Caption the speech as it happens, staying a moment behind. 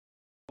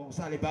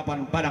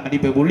Salipapan padang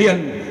di Pebulian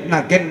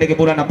naken de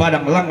kebulan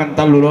padang langan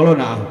talu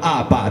lolona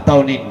apa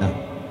tahun ini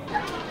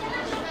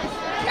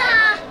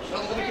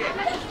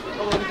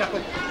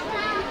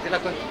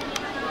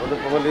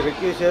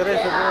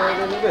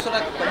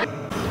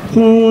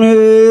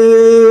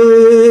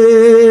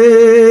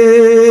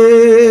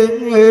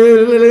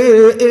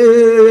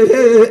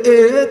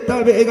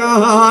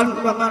tabihan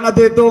manganat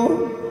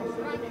itu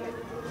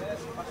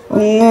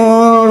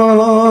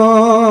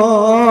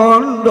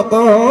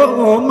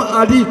ngondokom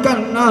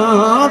adikan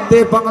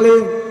nate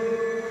pangling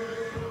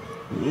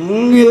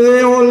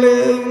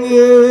oleng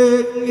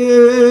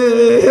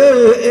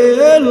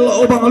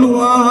lo bang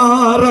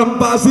luar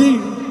rampasi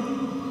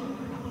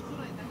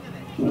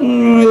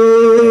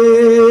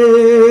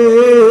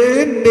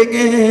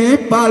denge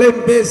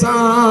paling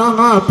besang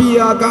api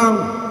akang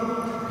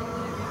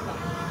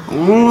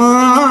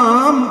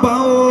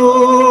ampau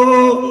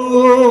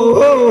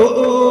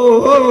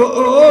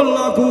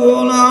laku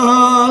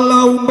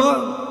laumba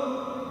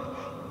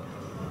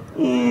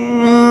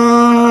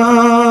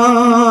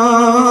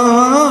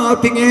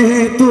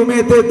tinggi tu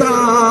mete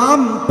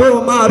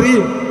tampo mari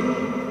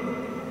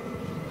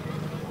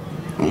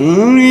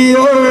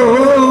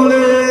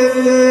yole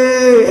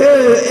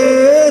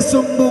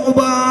sumbung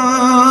ba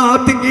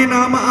tinggi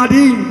nama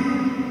adi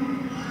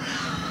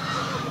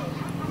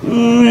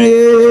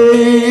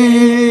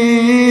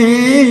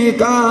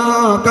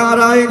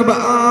kakaraing ba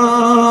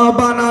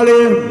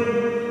banalim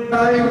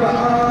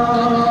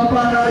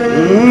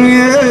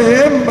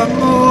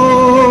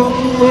bangun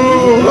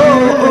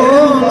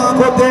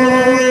lakote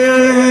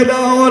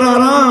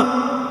daorara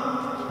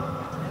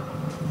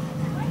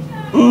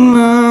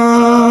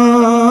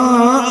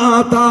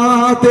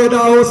tate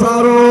dao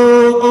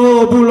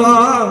sarong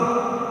bulan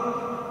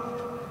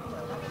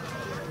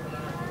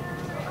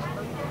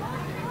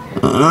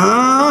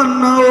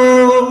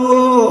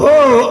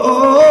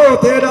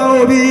te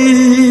dao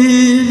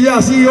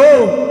biasio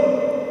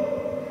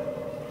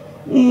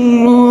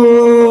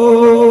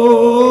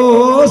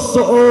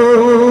so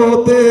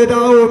te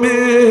dao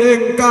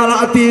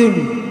mengkalatim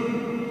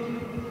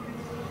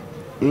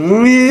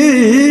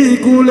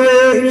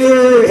kulen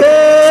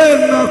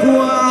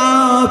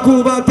aku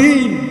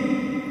batin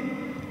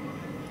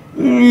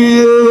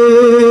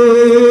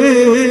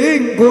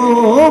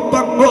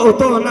gopang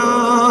otona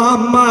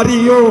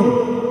Mario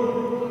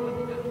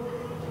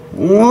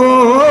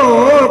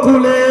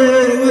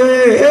kulen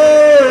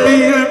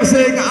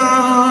sing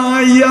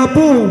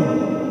ayapu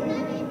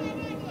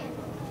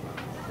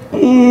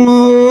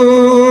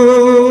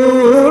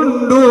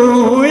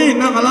ndoi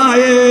nang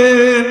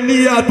lain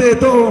dia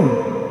teto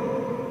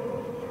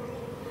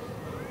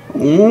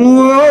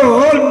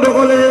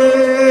ndole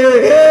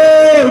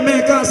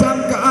meka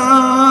sangka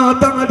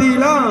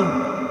tangadila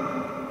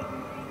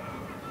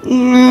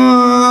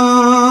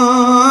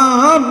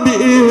ambi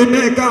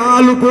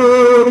meka luko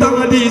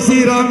tangadi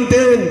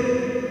sirante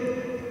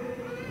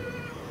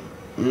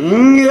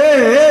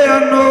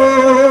ano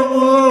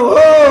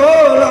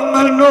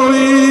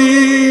ranganoi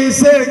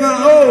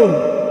sengao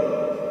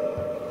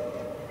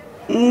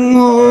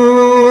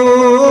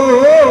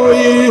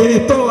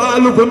ito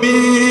alukumi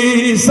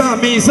sa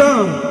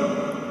misa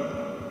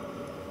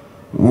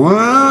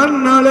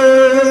wanale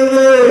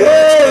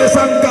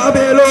sangka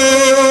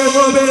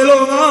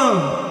belonga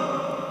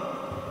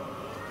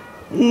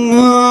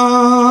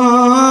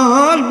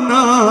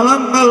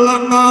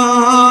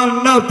langalangan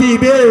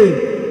natibe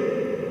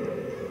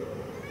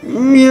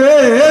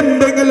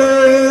ngendengle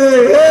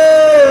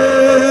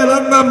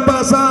langam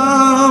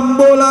pasam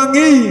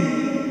bolangi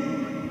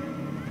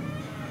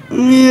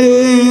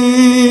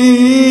ngiran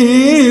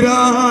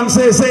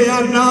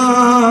seseana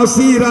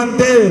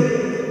sirante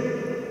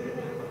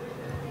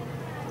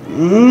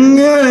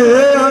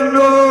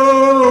ngeano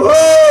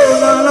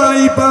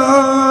nalai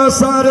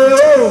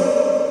pasareo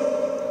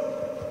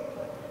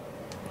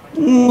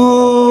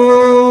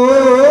ngongan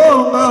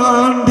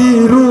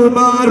di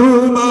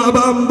rumah-rumah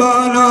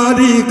bambana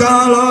di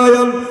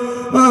kalayan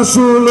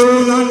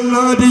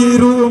sulungan di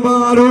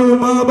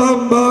rumah-rumah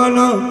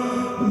bambana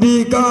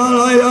di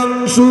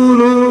kalayan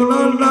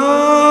sulunan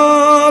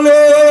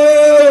alebe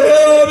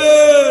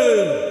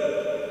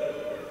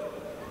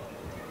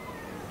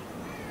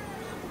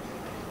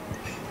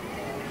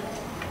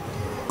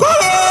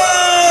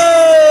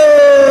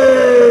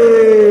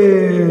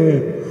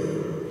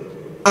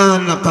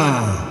anaka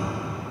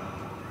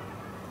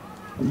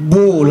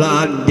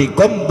bulan di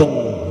kombong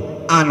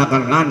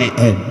anakan nane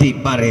di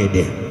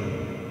parede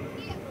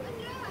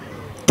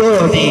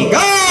to di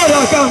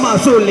gara kama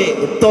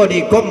sulit to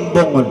di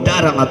kombong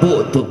darang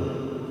abutu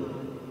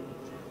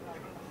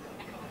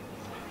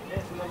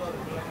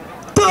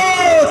to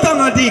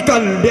tanga di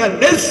kandian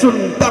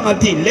desun tanga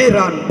di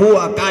leran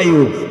buah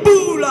kayu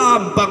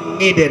bulan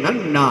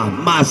pangidenanna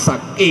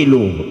masak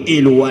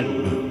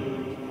iluan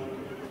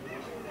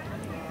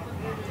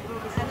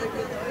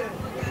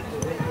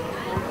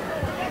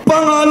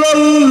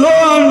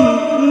pangaloloan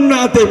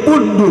nate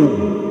pundu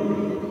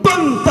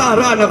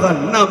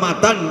pantaranakan nama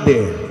tande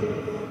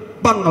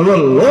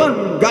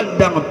pangaloloan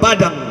gandang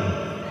padang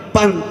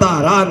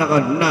pantarana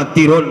na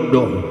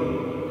tirondo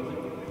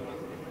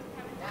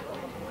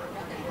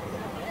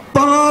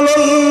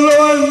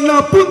pangaluluan na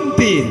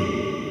punti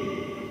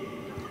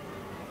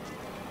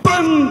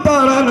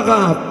pantarana ka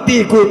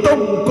tiku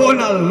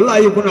tongkonan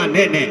layu kuna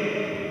nenek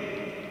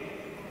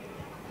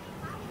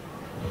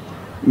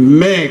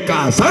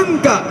meka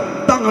sangka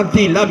tangan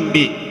di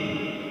lambi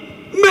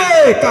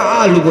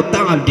meka alu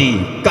tangan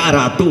di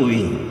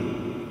karatui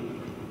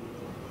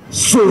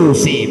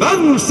susi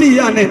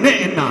bangsia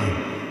nenekna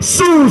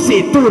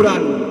susi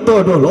turan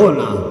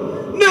todolona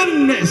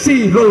nenek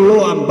si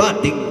loloan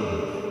bating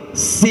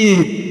si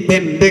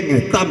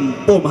tendeng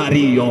tampo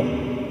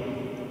Mario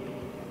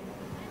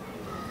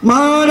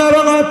mana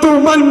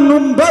rangatu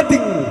manum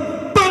bating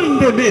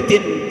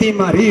pandemetin ti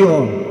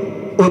Mario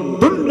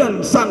untun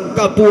dan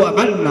sangka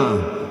buanganna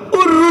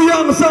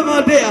uruyang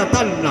sanga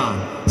deatanna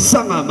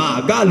sanga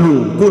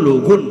magalu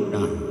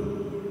gulugunna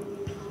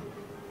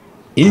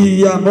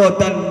iya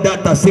ngotan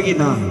data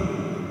sigina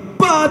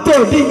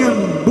pato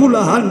dengan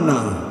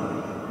bulahanna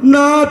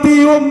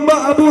nati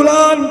umba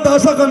bulan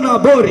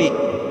tasakana bori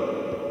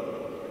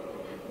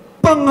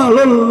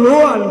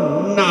pangaluluan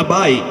na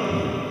baik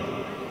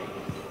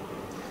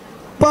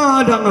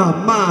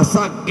padanga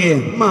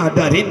masake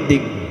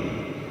madarinding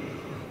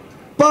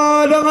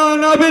padanga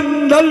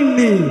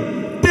nabindalni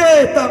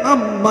tetang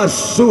amas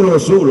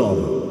sulo-sulo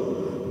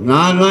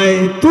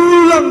nanay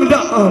tulang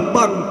da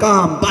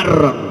bangkam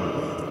parang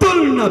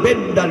tulna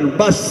bendan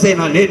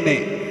basena nene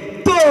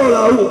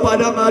tolau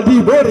padanga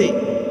dibori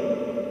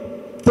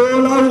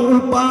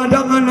tolau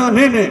padanga na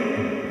nene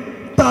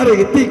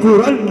tarik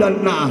tikuran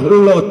dan na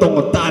lotong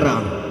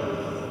Utara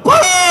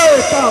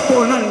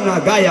taponan na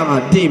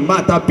gayang di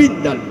mata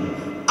pindan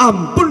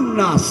ampun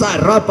na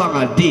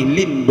sarapang di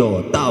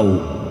lindo tau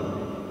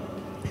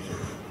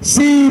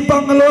si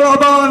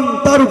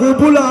panglolaban taruku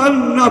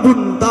bulan na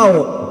buntao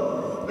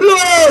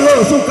lolo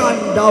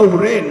sukan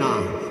daurena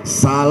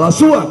salah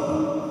suat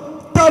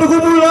taruku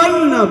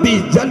bulan na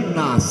bijan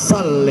na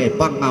sale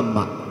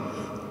pangama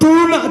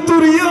tuna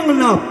turiang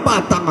na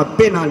patang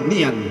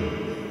penanian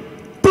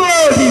to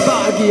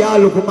dibagi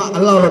alu kuma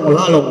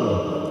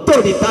lalong-lalong to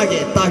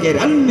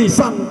ditage-tageran ni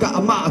sangka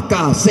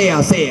maka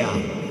sea-sea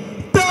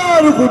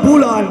taruku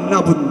bulan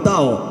na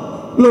buntao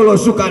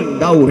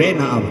lolosukan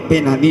daurena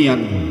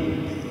penanian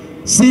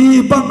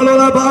si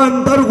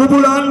panglolaban taruku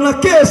bulan na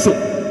kesu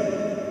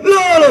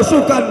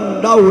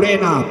lolosukan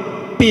daurena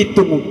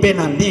pitung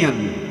penanian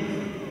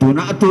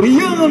tuna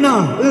turiang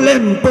na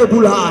lempo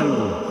bulan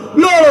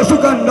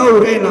lolosukan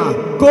daurena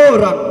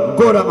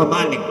gorang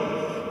manik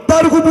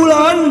taruku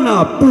bulan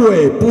na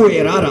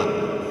pue rara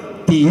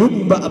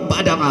tiumba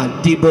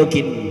padang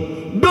dibokin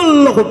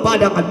dolok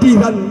padang di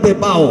rantai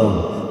pao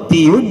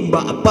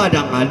tiumba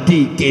padang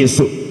di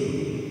kesu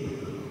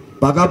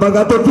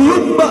baga-baga to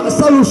tiumba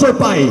salu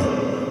sopai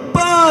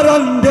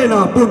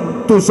parandena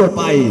buntu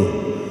sopai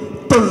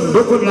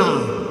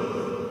tundukna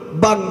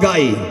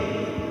banggai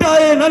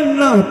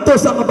dayananna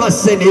tosang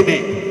basenine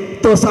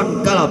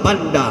tosang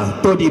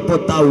kalapanda to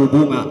dipotau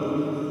bunga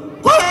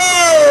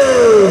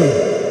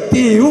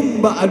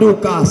tiumba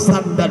aduka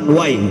sandan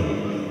wai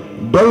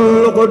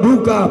doloko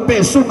duka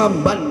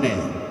pesungam banne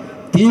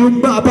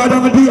tiumba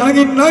padang di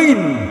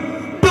angin-angin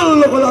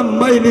doloko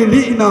lambai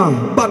lilina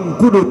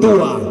bangkudu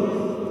tua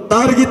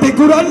targi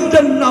tikuran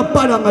dan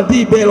padang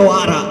di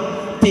beloara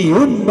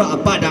tiumba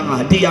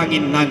padang di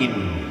angin-angin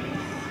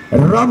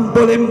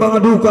rampo lembang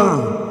duka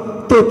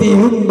to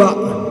tiumba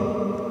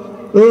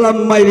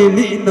lambai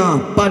lilina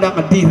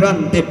padang di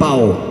rantai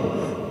pau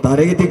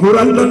targi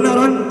tikuran dan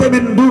rantai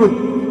menduruk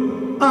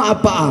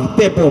apa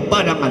tepo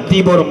padang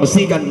di borong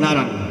sigan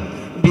narang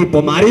di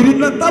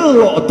pemaririn na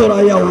talo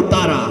Toraja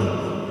Utara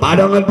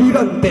padang di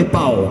rantai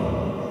pau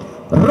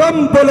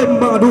rampo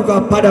lembang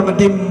duka padang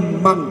di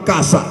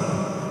Mangkasa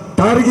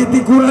targi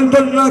tikuran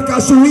dan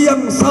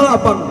nakasuyang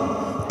salapang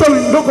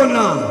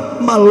tondokona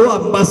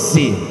maluam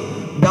basi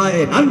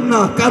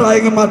daenanna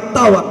karaing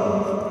matawa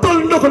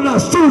tondokona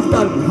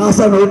Sultan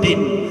Hasanuddin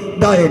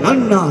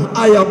daenanna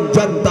ayam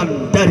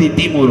jantan dari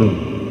timur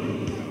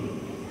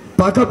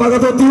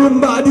paka-paka to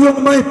tiumba diong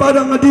mai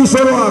padang di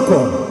soro ako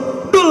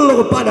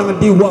dulu padang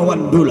di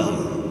wawan dula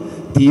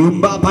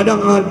tiumba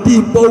padang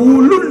di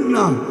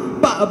Pebulian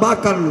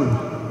bakan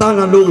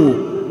tanah lu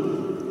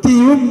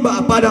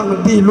tiumba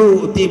padang di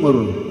lu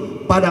timur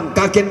padang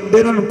kaken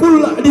dengan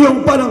kula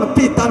diong padang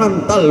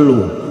titanan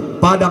talu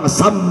padang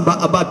samba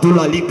batu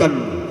lalikan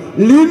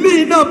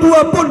lilina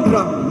buah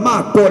pondrang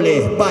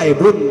makole pai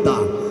bunta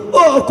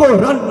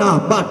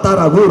okorana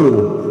batara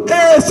guru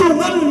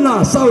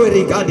sunganna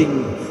saweri gading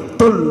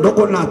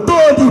tondokona to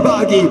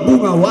dibagi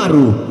bunga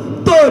waru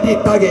to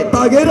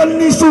ditage-tageran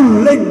ni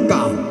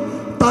sulengka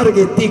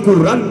target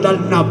tikuran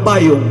dan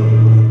napayong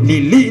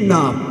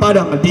lilina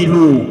padang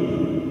dilu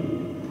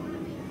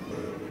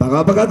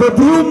pagka to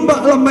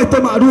tiumba lamay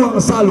tomak duang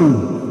salu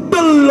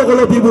belok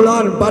lopi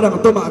bulan padang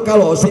tomak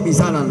kalau si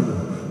misanan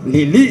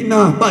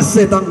lilina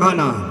base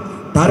tanggana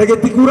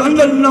target tikuran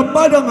dan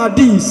napadang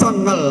di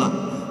sangala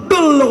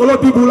belok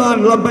lopi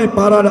bulan lamay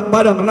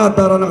padang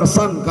natara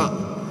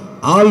nakasangka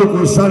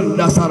alukusan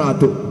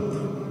dasaratu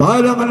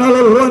padang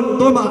naluluan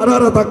toma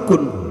rara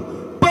takun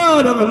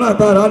padang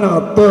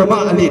natarana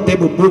toma ali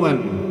tebubungan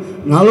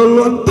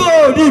naluluan to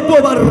di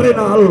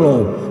pobarrena allo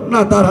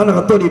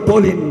natarana to di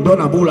polin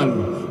dona bulan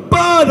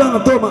padang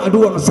toma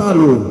aduang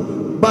salu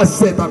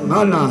base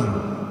tangana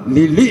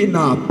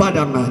lilina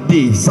padang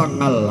di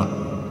sangala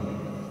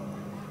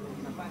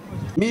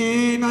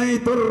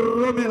minai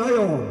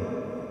turromelayo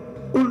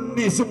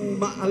unni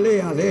summa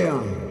alea lea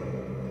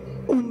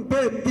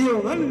umpentio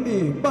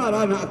ngani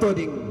barana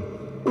toding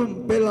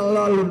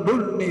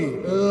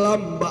umpelalalundunni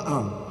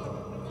lambaa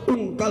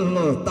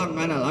ungkallo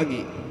tangana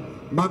lagi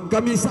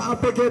mangkami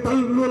saape kita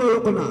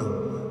lululukna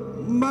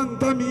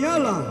mangkami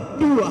ala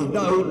dua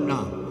daunna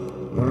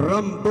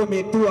rampo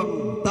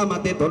mituang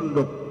tamate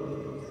tondok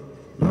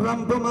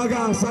rampo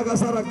maga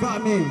sagasara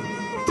kami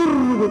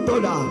turgu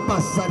toda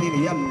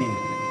pasaririanni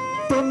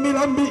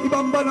tomilambi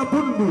ibambana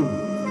pundu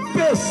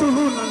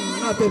pesulunan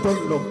nate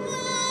tondok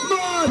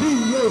mari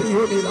yori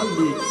honi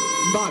lambi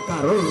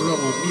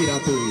bakarorong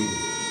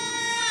miratui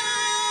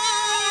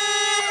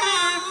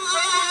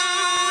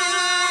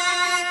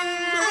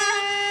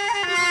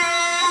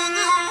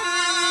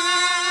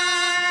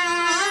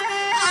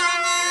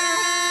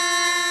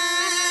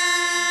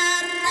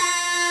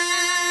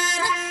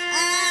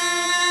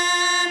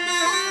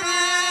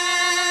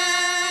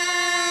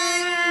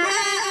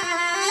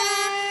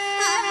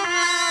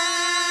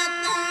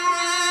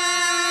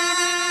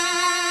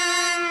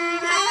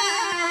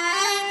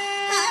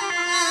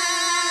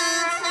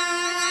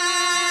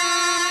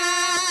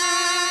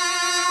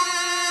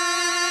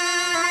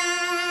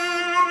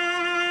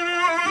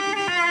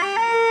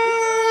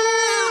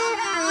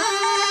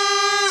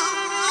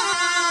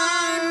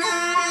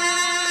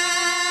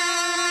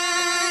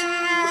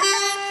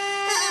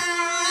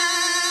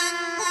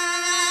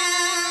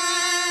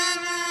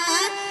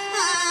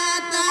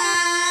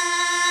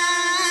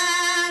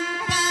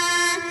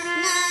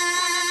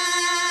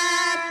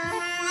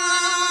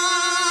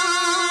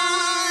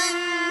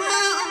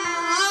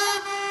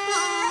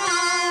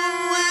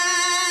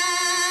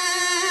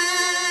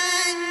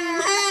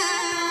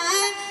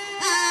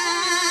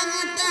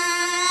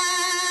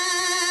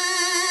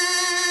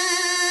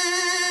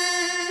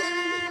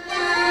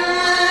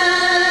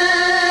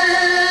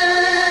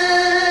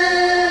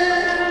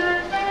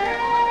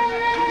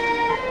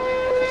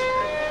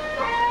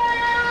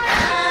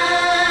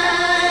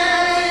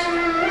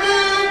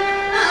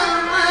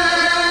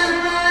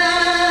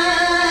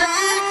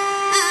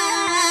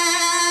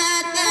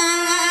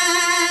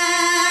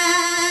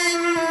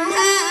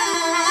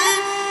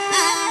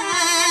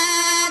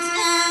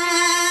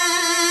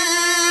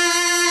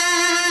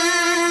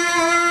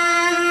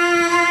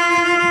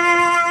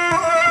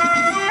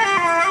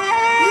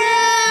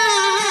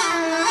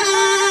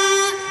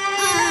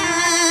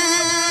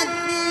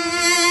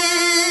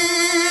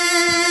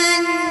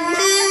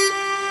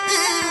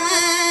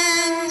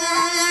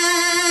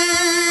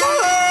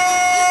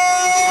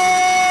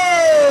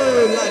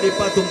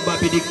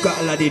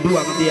di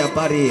duang tiap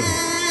hari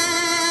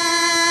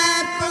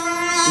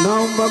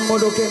naumbang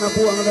modoke na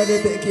puang na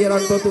detek kiran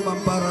to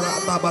tumampara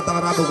rata batang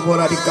rabu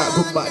mora dikak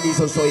gumbak di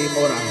sosoi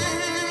mora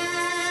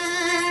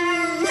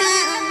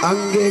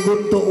angge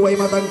guntuk way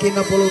matang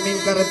kina puluh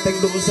mingkar teng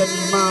dusen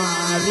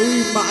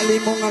mari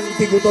maklimongan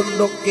tigu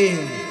tondoke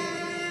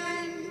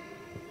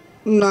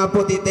na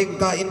poti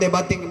tengka inde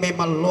bating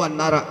memang luan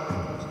nara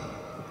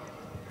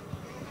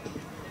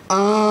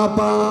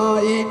apa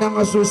inang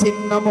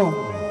susin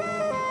namo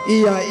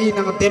iya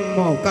inang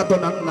temmo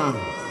katonanna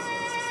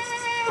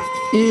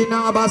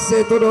inang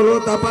base to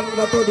dolo tapan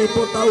gato di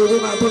potau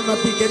dunga tunna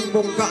tiken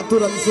bongka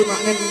turan sunga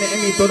nenne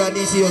emi to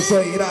dani sio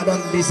soira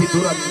dan di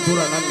situran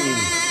turananni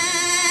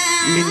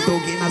mintu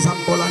kina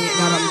sampolangi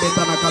naran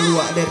betana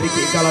kalua dari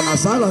kalana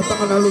salah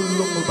tangan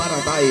lulung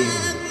baratai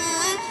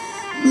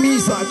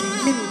misaki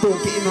mintu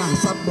kina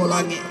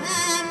sampolangi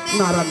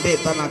naran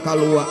betana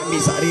kalua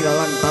misari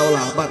dalan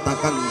taulah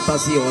batakan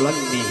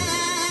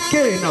tasiolanni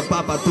kena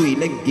papa tui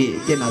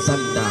lengki kena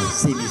sanda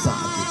sini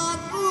saaki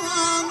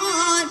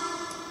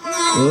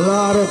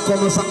laro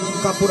komo sang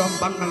kapurang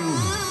pangan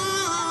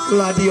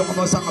ladio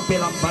komo sang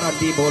pelam para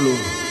di bolu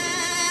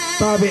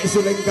tabe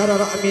suleng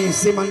kararami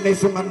simande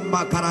sungan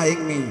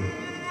makaraing mi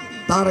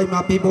tarai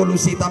mapi bolu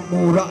sitam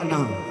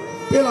murana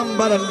pelam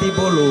badan di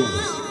bolu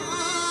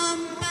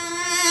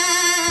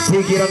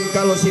sikiran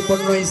kalau si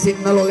ponoi sin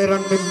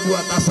naloleran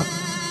membuat asak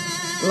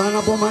lana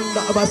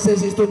pomanda base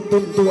si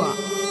tuntun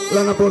tua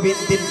lana po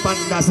bintin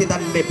panda si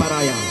tande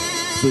paraya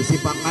susi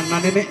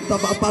panganan nenek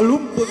tabak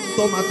palumpun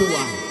toma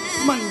tua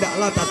manda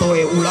lata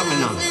toe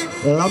ulangana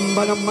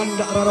lambana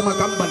manda rarama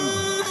kamban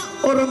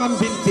orang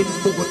bintin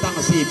buku tang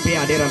si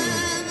peaderan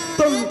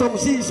tontong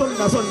si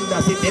sonda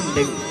si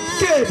tendeng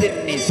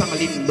keden ni sang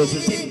lindo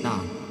susinna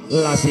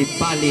la si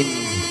palin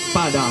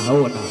pada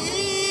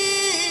hona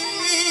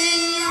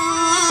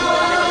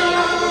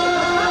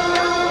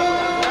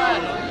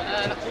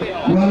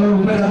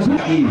walau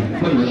berasai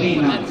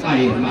berlinang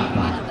air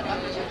mata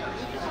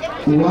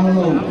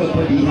walau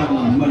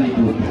kepedihan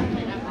meliputi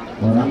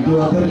Orang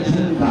tua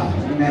bercinta,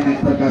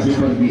 nenek terkasih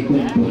pergi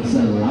untuk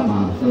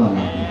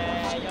selama-lamanya.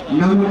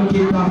 Namun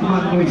kita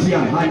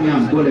manusia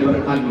hanya boleh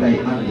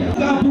berandai-andai.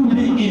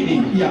 Bumi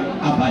ini yang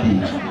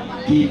abadi,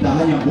 kita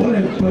hanya boleh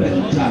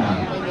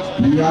berencana.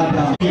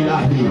 Tiada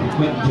ilahi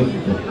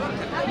menjemput.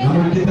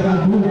 Namun di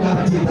tengah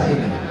duka cita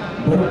ini,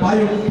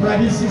 berpayung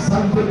tradisi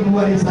sambut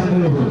warisan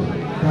leluhur,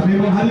 kami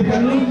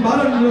menghadirkan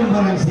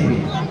lembaran-lembaran siri,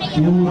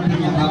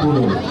 putih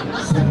kabur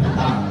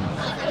serta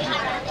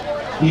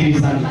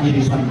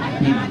irisan-irisan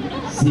ini,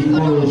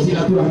 simbol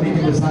silaturahmi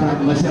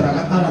kebesaran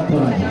masyarakat adat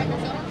Toraja.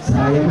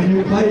 Saya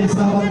menyukai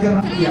sahabat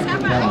gerak yang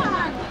mendalam,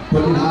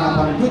 penuh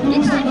harapan,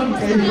 ketulusan dan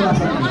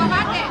keikhlasan ini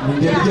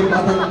menjadi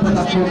jembatan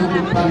tetap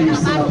membentuk tali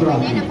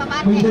silaturahmi,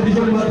 menjadi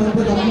jembatan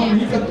tetap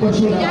mengikat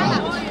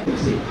persaudaraan.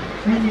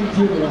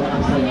 Muncullah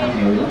persaingan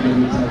hewan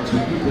dari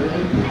cacing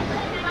berbeda.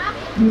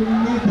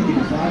 Unity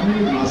in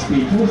family must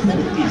be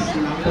chosen is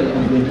number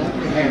of the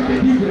and the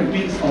different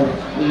means of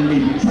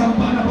living.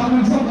 Sampai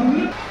pangan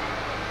sampai.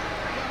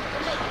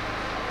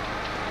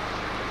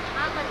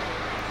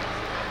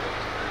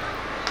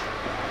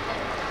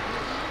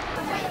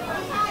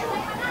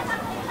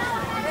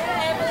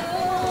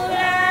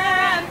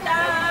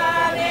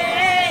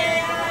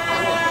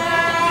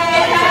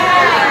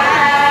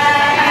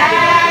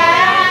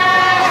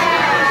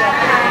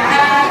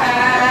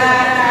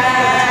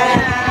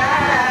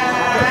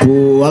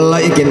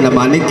 Wala ikin na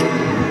manik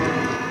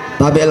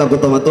tabi alam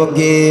ko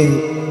tumatogi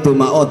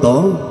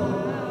tumaoto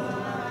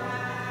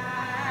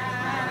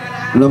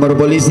nomor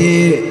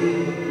polisi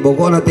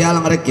boko na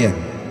tialang rek ya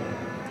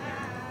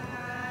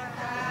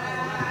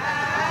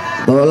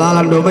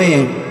tolalan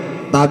domay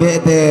tabi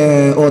te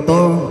oto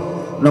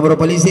nomor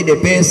polisi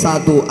DP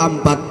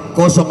 1402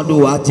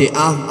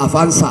 CA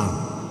Avanza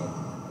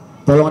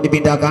tolong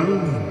dipindahkan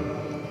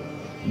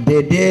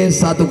DD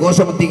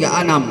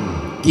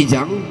 1036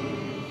 Kijang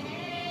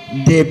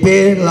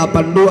DP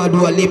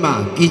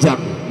 8225 Kijang,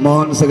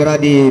 mohon segera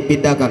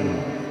dipindahkan.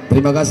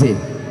 Terima kasih.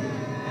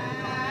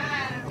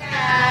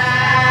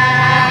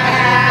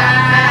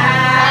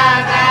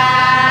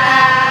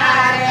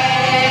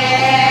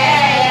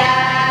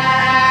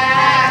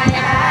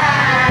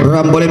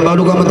 Rambolin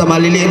baru kamu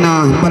tamalili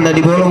na panda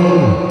di bolong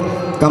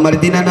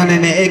kamaritina na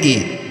nenek Egi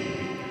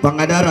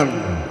Pangadaran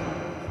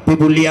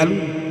Pebulian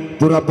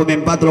Pura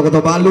Pemempat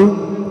Lokoto Balu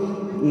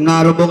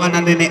na rombongan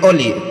na nenek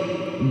Oli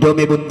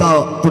Dome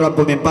Buntau Turang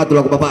Pemempat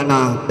Tulang Bapak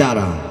na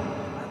Darah.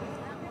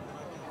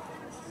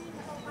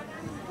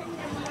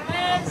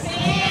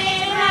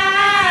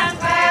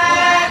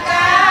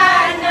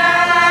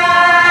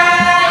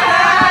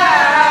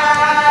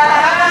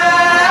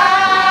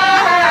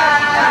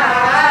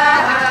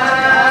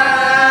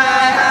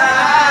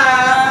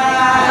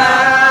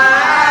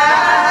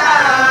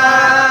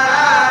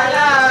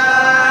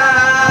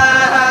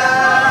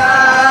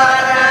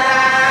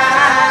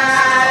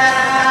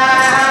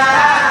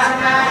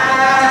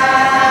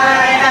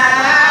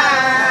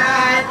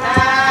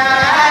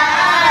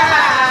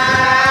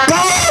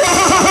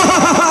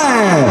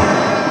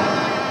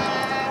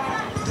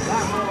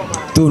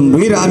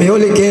 Tunduira mi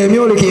oli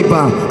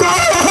kipa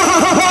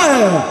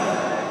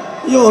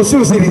yo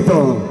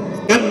susirito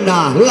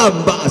anna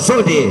lamba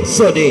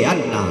sode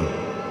anna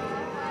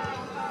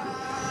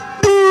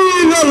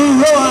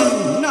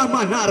diloloan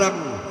nama narang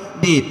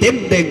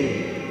ditendeng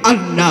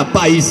anna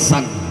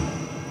paisan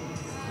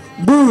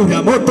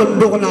Buda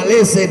moton dok na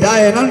lese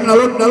dayanan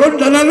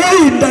nalon dan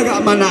lain daga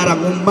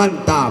manarang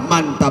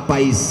manta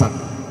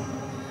paisan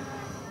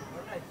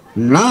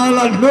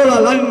nalan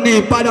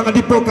ni padang di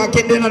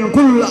pokaket dengan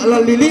kula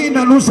lalili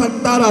na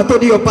Nusantara to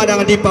dio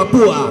padang di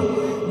Papua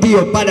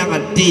dio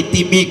padang di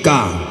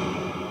Timika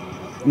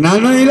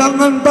nanai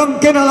langan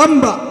tangke na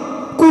lamba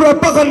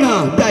kurapakan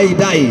na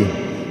dai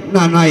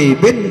nanai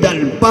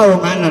bendan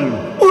paunganan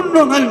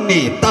unungan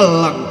ni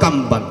talang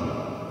kamban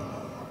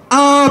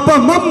apa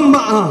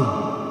mamma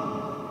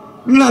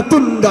na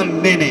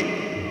tundan nenek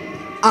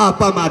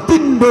apa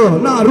matindo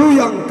na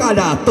ruyang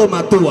kada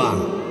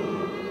tomatua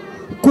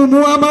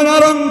kumua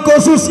manarang ko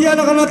susi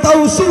anak anak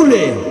tahu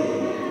sule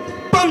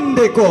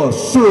pande ko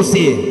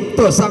susi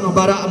to sang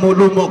barak mo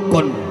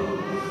lumokon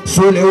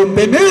sule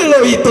umpemelo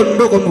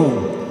itondokomu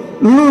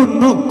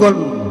lumokon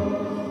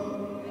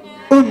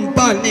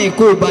umpani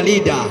ku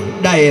balida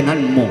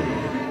dayananmu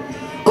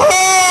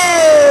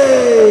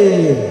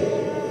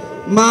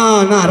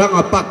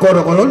manarang apa koro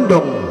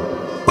kolondong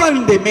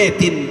pande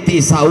metin ti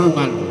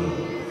saungan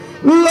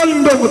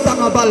londong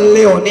tangabal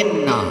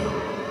leoninna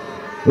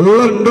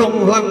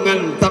londong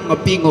langan tang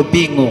pingo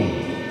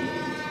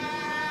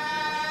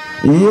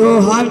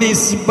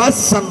Yohanes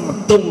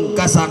basang tung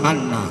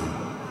kasanganna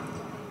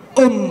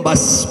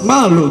umbas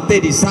malu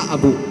tedi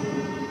saabu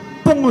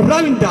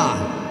pengranda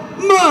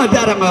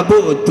madarang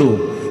abutu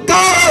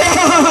kai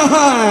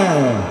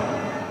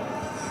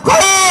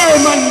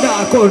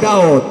manda ko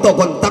dao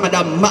tokon tangada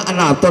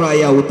makna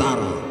Toraja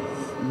Utara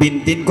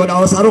bintin ko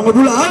dao sarong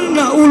bulan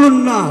na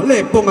ulun na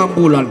lepong ang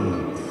bulan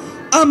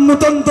amu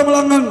tontong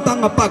langan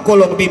tanga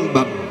pakolong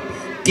bimbang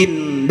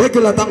kinde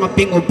kela tanga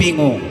pingo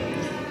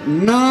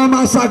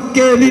nama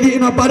sake lidik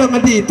na padang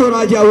di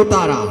Toraja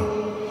Utara,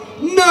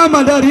 nama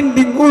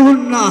darinding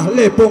ulun na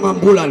lepong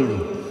ambulan,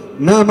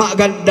 nama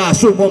ganda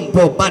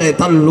sumompo pare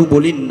talu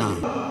bulinna.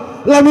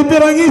 Lami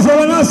pirangi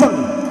sawanasang,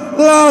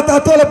 la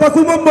tato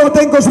lepaku mombo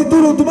tengko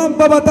situru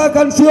tumampa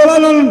batakan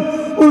siolanon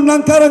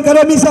unang karang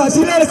karamisa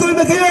silara kau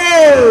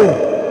kayo.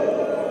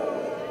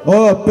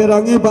 Oh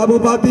pirangi Pak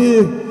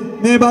Bupati,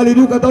 me bali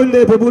duka tahun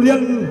de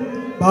Pebulian,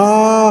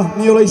 pa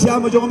miolai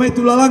siamo jong mai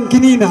tulalang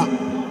kinina.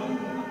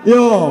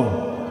 Yo.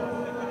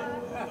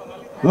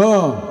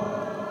 Oh.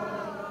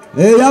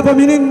 Ya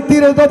pemining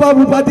tira to Pak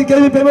Bupati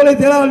kami pemolai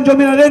telalan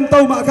jomina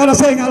rentau makana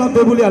seng alam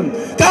Pebulian.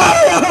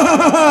 Kaya.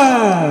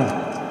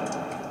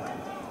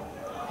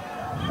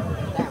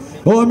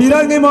 Oh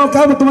mirangi mau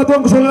kamu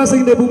tumatuang kusola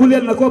seng de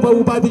Pebulian aku Pak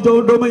Bupati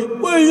jong domai.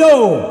 Woi yo.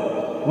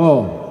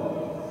 Oh.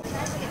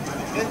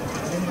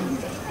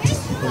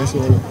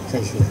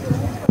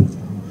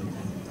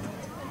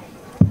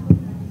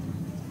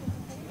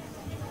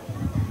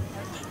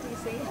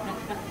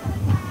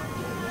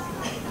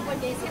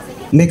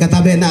 Mereka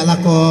tabe nak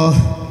lako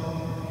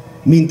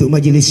mintu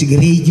majelis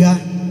gereja,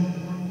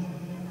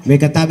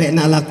 mereka tabe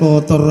nak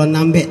lako toron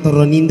nambek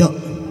toron indok,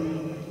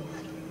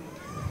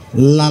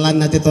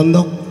 lalan nate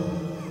tondok,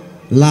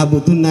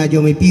 labu tunna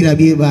jomai pira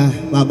biba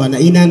baba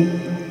na inan,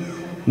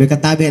 mereka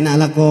tabe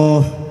nak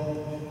lako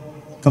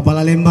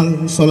kepala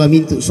lembang sola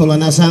mintu sola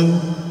nasang,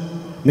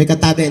 mereka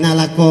tabe nak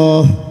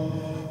lako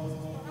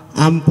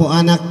ampo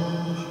anak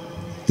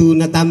tu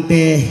na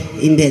tampe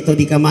indek to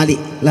di kamali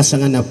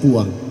lasangan na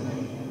puang.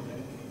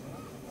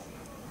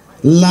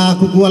 La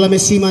kukuala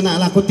mesima na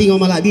la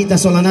kutingo malabita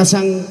sola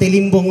nasang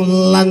telimbong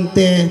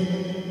lante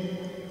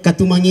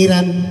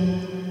katumangiran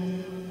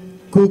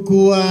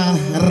kukua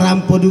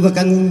rampo duga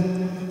kan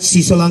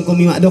si solang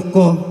komi mak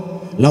doko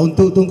la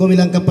untuk tung komi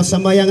lang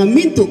kapasambayangan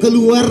mintu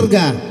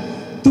keluarga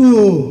tu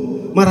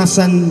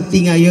marasan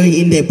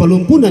tingayoi inde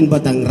pelumpunan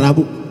batang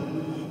rabu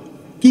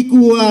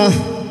kikua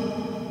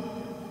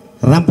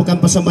rampo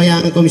kan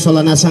pasambayangan komi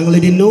sola nasang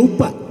ledin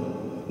noupa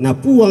na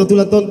puang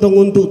tulang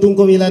tontong untuk tung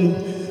komi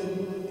lan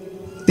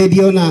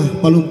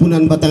tediona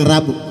palumpunan batang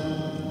rabu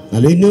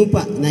lalu ini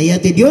pak na iya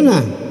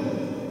tediona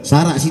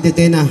sarak si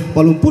tetena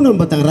palumpunan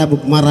batang rabu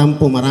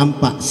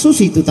marampa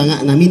susi tu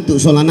tangak na mintu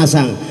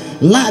solanasang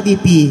la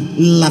bipi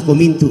lako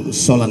mintu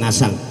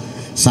solanasang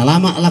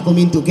salama lako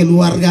mintu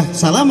keluarga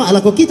salama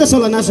lako kita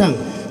solanasang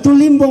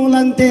tulimbong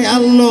lante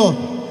Allah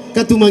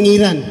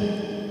katumangiran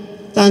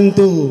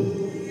tantu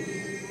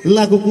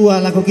lako kuah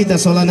lako kita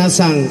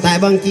solanasang tak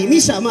bangki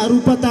misa mak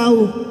rupa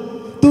tahu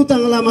tu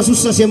tang lama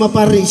susah siapa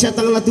pari siapa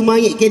tang la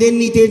tumangi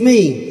kedeni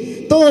temei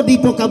to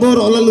di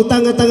pokaboro lalu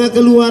tangga-tangga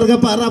keluarga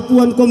Pak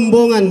Rapuan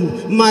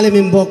kombongan male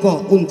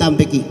memboko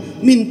untampeki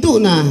mintu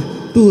na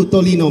tu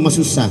tolino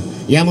masusah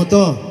ya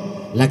moto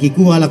laki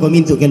kuah lako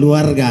mintu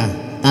keluarga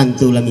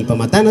tantu lami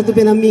pamatana tu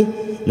penami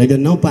lalu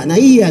naupak na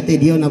iya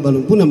te dia na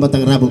balumpunan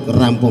batang rabu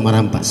rampo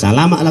marampa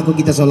salama lako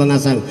kita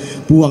solanasang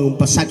puang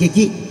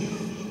pasakeki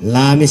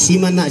la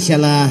mesiman nak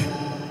sialah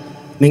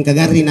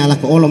mengkagari na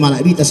lako olo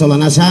malak bita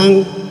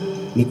solanasang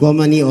ni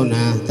koma ni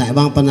ona tak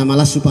bang pana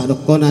malas supak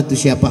dokona tu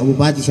siapa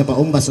bupati siapa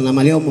ombas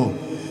nama liomo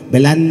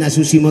belanna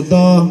susi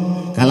moto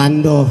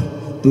kalando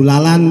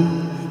tulalan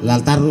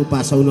laltaru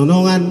pak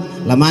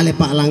saunonongan lamale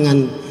pak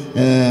langan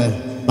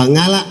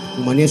pangala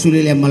kumania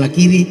sulil yang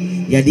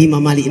malakiri jadi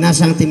mamalik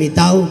nasang timi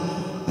tau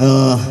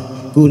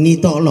kuni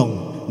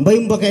tolong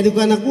bayum pakai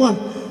duka anak gua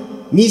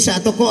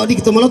misa toko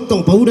di kita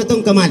melotong pauda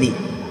tong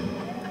kamali.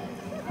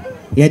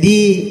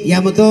 Jadi ya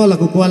moto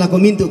laku kuala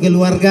komintu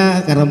keluarga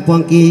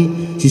karampuang ki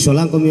si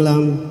solang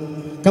komilang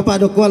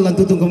kapak do kuala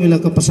tutung komilang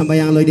ke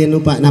pasambayang loy den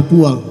upak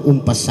napuang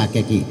umpas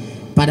sakeki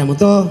pada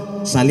moto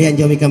salian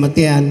jomi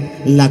kematian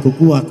laku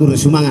kuah kur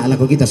sumanga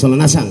laku kita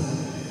solanasang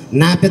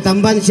na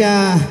petamban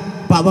sia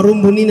Pak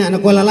Barumbu nina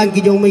na kuala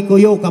langki jong mai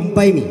koyo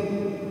kampai mi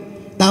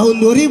tahun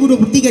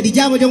 2023 di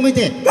Jawa jong mai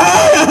te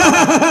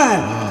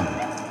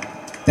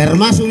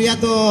termasuk ya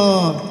to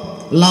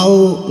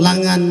lau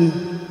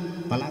langan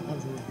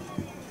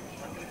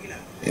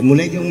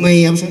mulai jong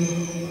mai apa sih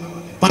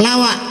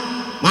Palawa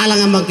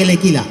Malang ambang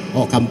kelekila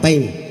oh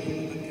kampai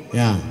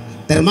ya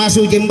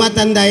termasuk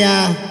jembatan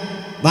daya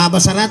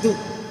Baba Saratu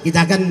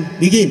kita akan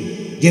bikin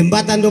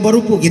jembatan do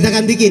Barupu kita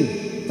akan bikin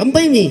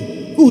kampai mi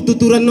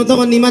tuturan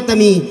notongan ni mata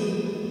mi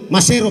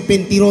masero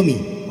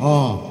pentiromi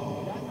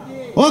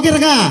oh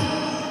kira-kira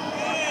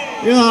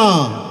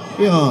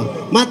yo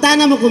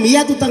matana mo kumi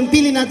ya tutang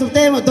pilin atau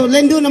tema to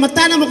lendu na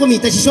matana mo kumi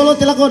ta si solo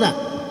telakoda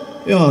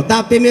yo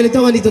tapi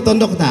melitongan itu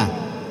tondok ta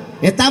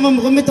ya tama mo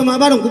kami to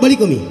mabarong kubalik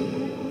kami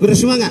kudu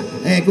semangat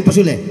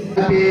kupasule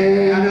tapi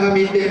ana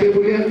kami de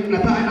Pebulian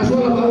nataan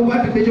asola Pak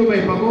Bupati te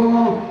jomai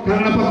pako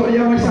karena pako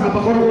ya masa apa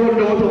ko ron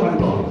do to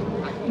kanto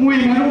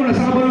mui manu na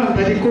sa balan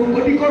tadi ko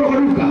di ko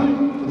kaduka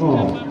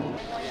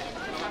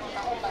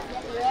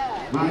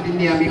Makin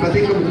ni ami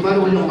pati ko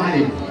baru yung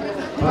malin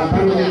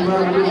paano yung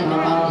baru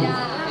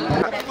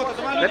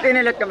Lihat ini,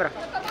 lihat kamera.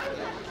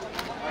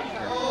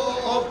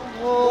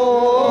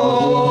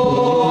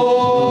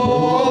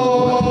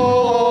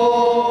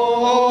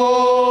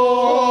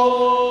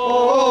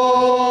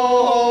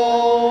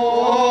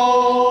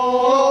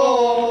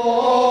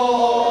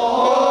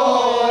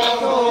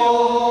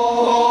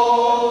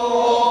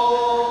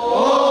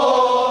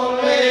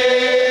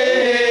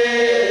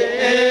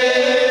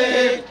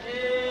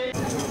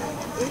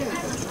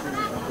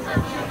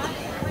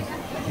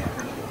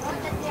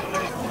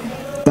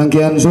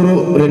 tangkian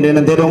suruh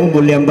rendenan tedong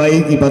bulian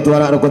baik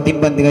ibatuara roko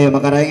timban tinggal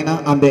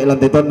makaraingna ambek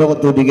lantai tondo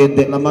tu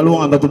digente lama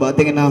luang ambatu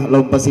batingna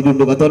laum pasti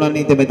dunduk atonan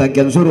ni teme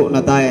tangkian suruh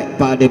natae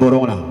pa ade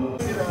borongna.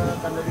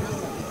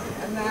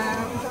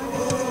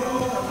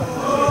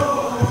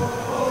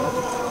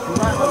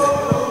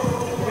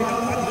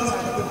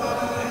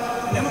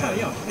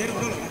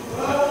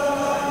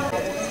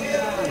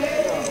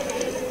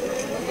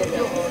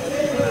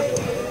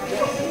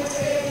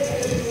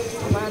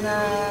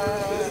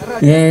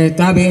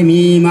 Tabe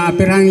mi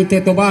maapirangi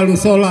te to balu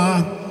sola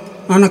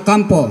anak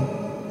kampo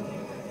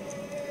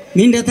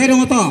minda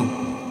terong to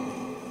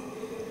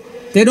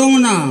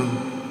terongna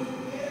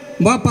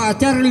Bapak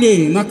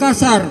Charlie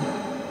Makassar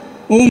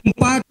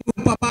umpatu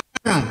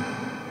papadara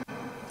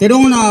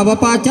terongna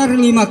Bapak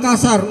Charlie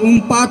Makassar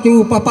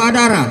umpatu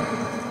papadara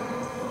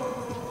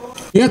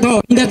ya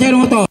to minda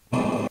terong to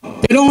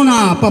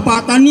terongna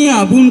Papa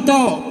Tania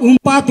Bunto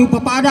umpatu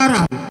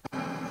papadara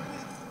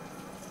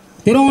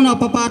terongna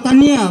Papa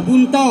Tania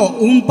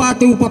Bunto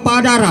umpatu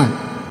papadara.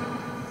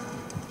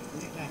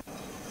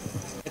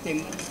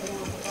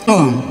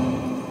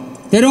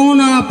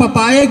 Terongna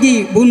Papa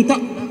Egi Bunto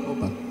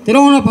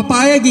terongna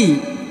Papa Egi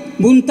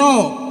Bunto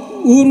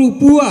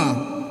urupua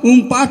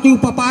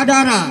umpatu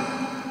papadara.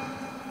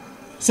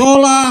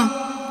 Sola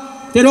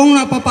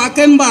terongna Papa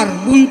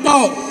Kembar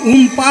Bunto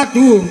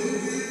umpatu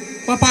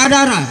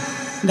papadara.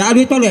 Dak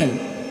adu to le.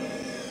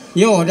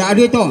 Yo dak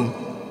adu to.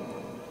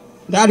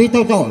 Dak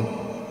adu to.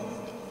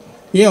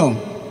 Yo,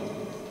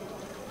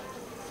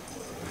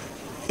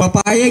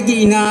 Papa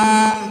Egi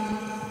ina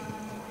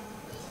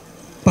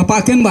Papa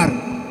Kembar,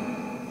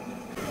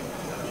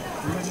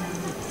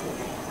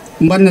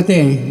 mban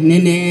nate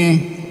nene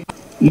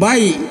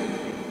bayi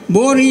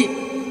bori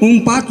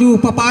umpatu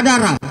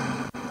papadara,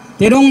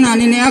 terongna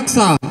nene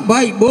aksa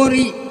bayi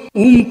bori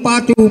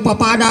umpatu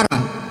papadara.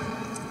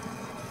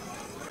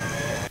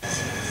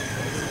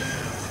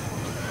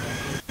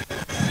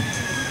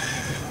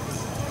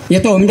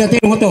 Ya to, minda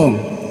terong to.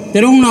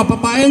 Terongna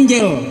Papa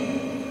Angel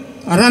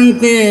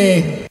rante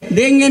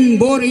dengan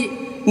bori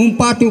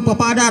umpatu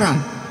papadara.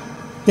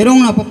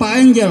 Terongna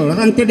Papa Angel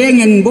rante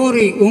dengan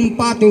bori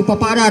umpatu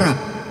papadara.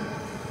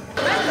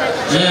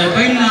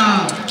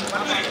 Baina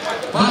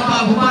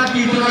Bapak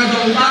Bupati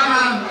Toraja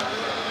Utara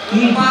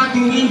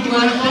umpatu intu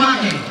anak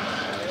tomate.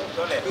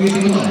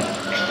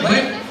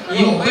 Baik,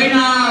 yo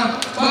baina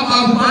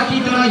Bapak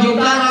Bupati Toraja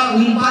Utara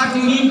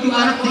umpatu intu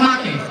anak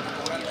tomate.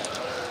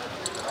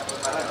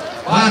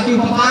 Batu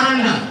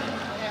paparanda.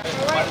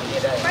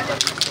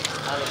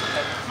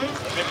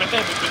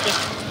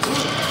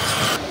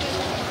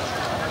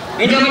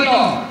 Ini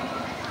betul.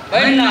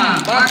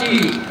 Benar, bati.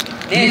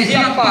 Ini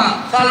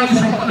siapa?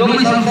 Domen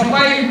salam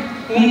sampai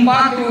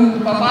umpatu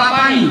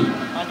papapani.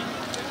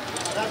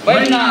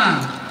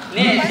 Benar.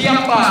 Ini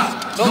siapa?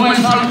 Domen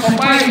salam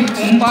sampai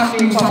umpatu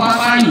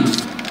papapani.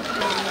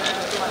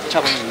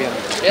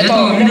 Itu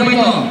ini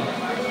betul.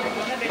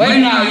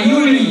 Benar,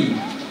 Yuli,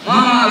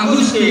 Mama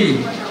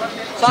Agusti.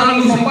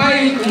 Salam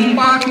sampai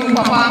umpatu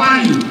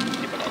papapani.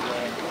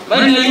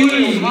 Benar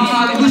Yuli,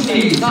 Mama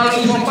Agusti, salam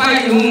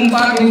sampai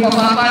umpatu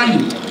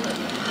papapani.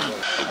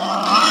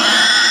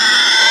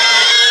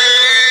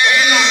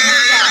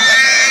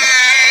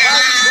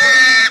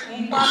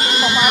 Umpatu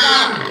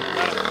papadara.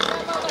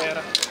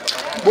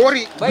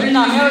 Bori.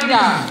 Benar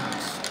Melda.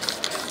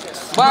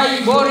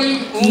 Bayi bori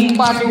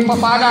umpatu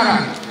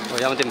papadara. Oh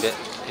yang penting dek,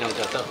 yang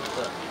jatuh.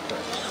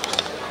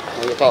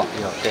 Oh itu.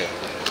 Iya oke.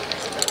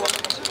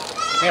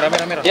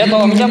 Merah. Ya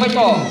toh, siapa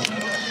itu?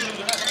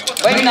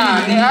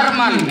 Baiklah, ni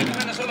Arman.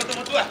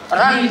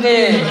 Rante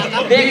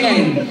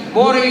dengan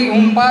bori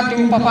umpatu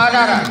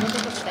papadara.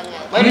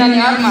 Baiklah ni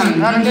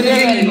Arman, rante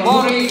dengan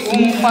bori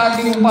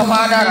umpatu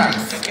papadara.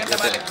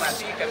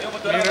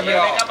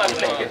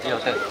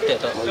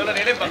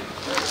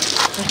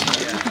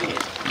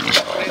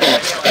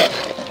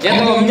 Ya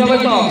toh, siapa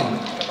itu?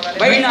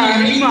 Baiklah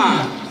Rima,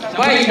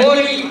 bayi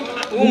bori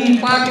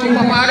umpatu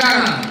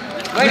papadara.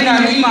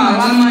 Baiklah Rima,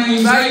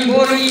 lamai bayi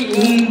bori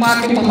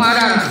umpatu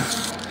papadara.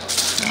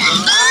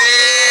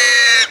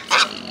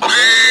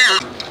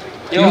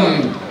 Yo,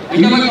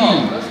 ini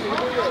betul.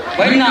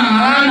 Baiklah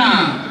Marana,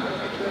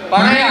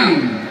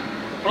 Parayang,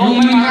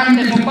 Romai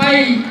Marante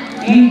sampai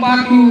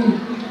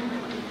umpatu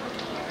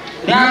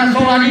darah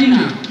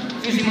soladina.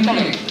 Susi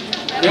betul.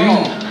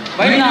 Yo,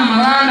 baiklah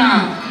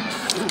Marana,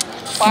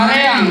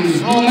 Parayang,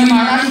 Romai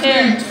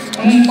Marante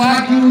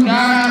umpatu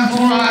darah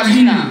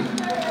soladina.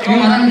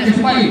 Kemarin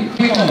sampai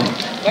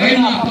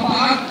baiklah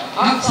Papa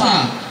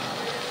Aksa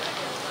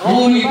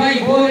Romi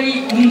baik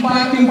bori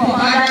umpatu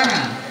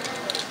papadara.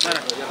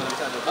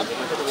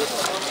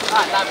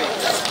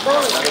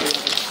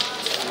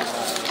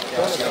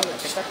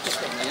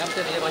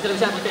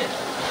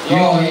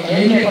 Yo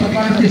ini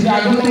perkara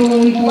tidak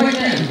betul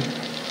kuatnya.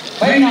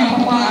 Baiklah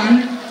Papa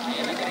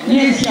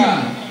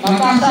Indonesia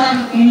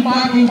Makassar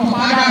umpatu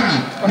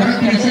papadara.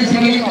 Berarti saya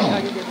sebagai itu.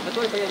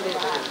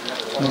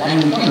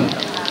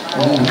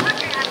 Oh.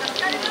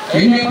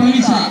 Ini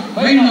pemirsa,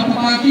 baiklah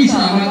Papa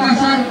Kisa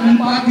Makassar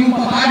umpatu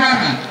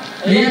papadara.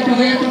 Itu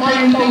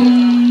paling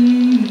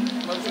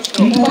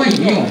Mboy,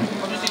 yo.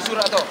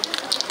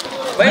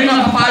 Baina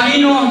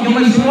papalino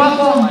jumai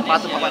suwako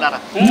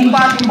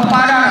umpati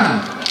papadara.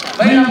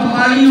 Baina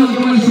papalino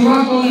jumai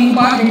suwako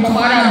umpati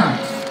papadara.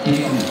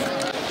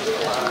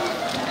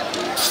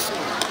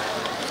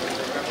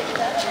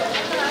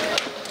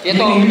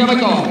 Ito, minta ba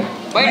ito?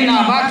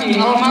 Baina bati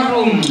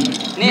almarhum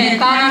ne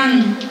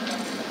tanan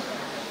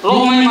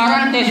lomay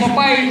marante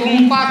sopay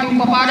umpati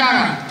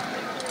papadara.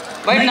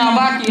 Baina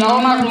bati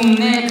almarhum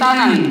ne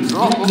tanan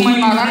lomay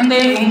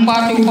marante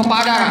umpati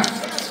papadara.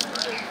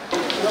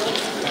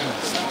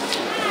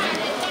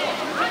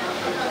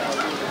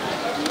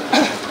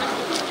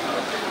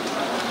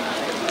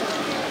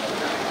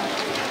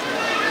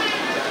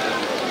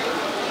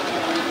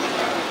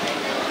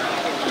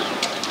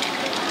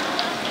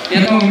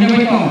 Ito, minta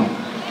ito.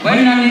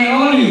 Baina ni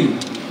oli,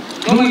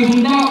 domay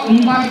punto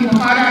umpati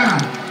papadara.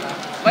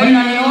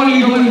 Baina ni oli,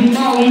 domay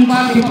punto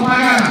umpati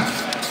papadara.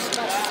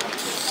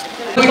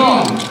 Ito,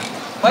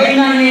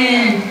 baina ni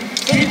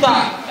kita,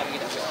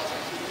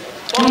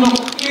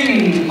 tondok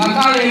kiring,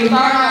 makale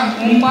utara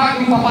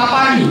umpati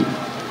papapani.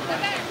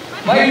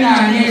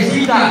 Baina ni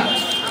sita,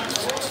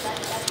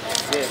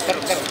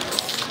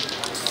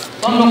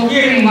 tondok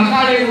kiring,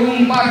 makale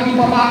umpati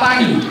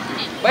papapani.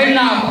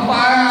 Baina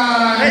papa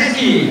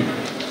reski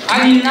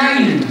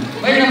angin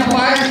baina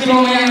papa reski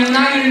lo yang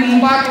angin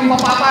umpati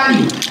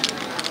papapani.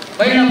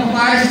 Baina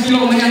papa reski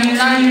lo yang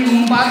angin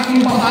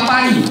umpati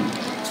papapani.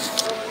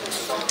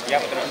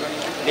 Ya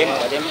dem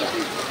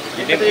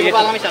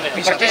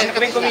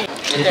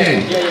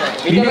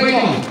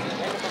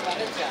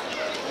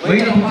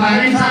baina papa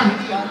resan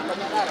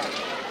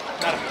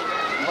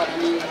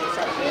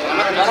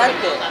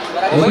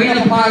baina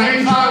papa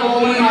resan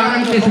lo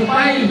marante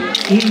supai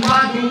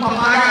umpati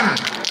papadara.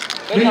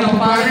 Baina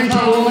papa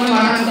resan lo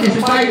marante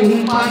supai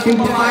umpati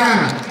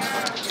papadara.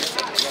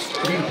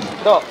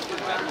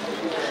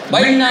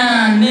 Baina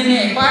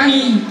nenek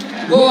pani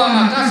Goa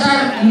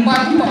Makassar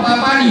umpati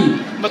papapani.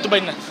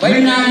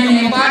 Baina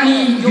nenek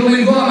pani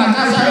jomai Goa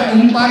Makassar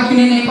umpati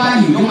nenek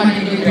pani. Jomai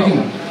nenek pani.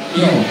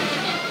 Yo.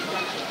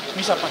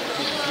 Bisa pak.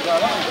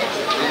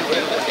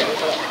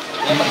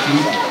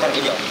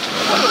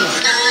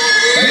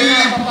 Baina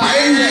papa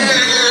Angel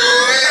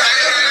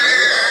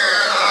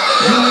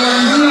jomai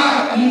dula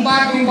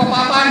umpati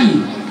papapani.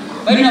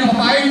 Baina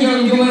papa Angel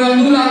jomai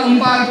dula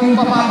umpati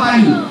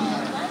papapani.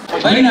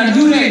 Baina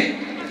Jure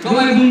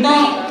jomai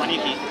buntok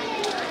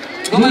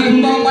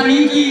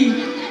paniki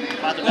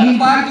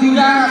umpati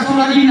udara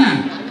solarina.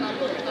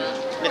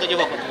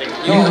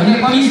 Yo, ini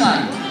pamisan.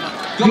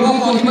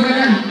 Joboko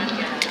sebagian.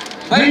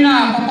 Baina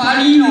papa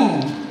Alino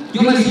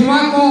jomai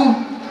siwako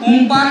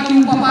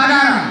umpati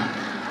papadara.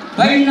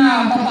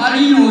 Baina papa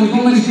Alino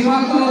jomai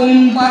siwako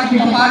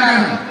umpati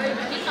papadara.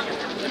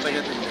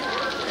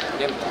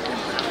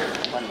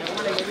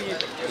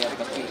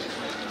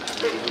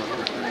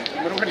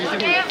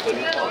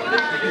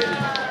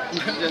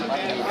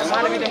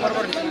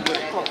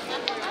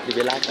 Di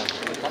belakang.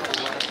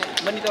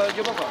 Menito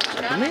coba kok.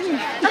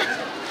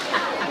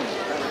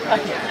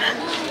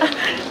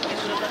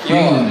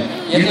 Yo,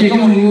 itu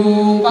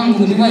kamu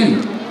panggung bayi.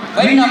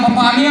 Baina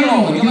papa Amelo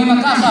jomai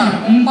Makassar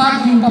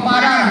umpati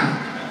papadara.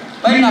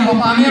 Baina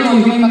papa Amelo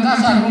jomai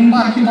Makassar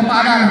umpati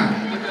papadara.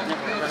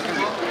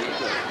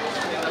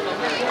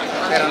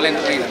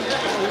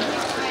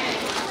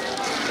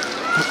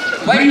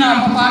 Baina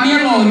papa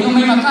Amelo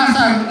jomai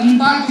Makassar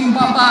umpati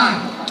papa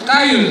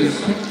Kail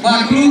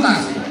Batu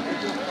Lukas.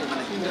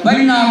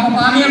 Baina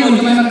papa Amelo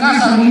jomai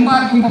Makassar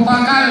umpati papa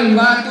Kail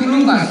Batu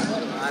Lukas.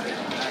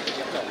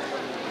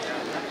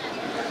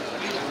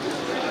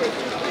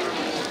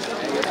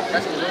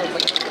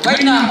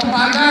 Baina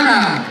papa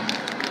Agara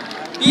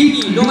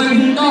Titi jomai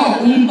Bunto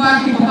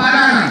umpati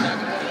papadara.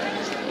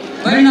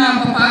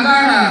 Baina papa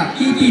Agara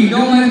Titi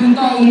jomai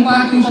Bunto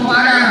umpati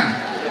papadara.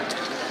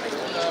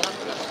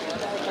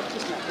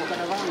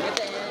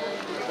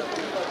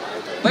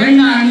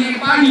 Baina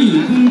Nepani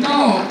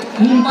Bunto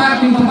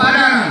umpati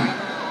papadara.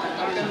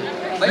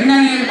 Baina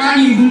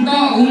Nepani Bunto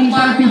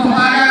umpati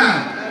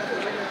papadara.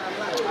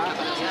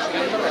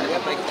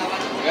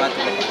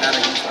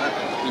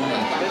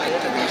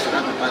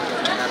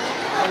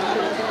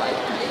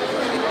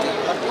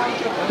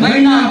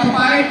 Baina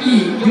papa Eki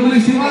jomai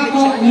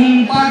siwako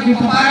umpati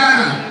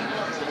papadara.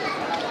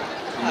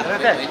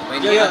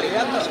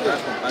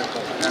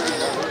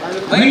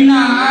 Baina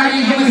Ari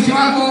jomai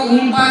siwako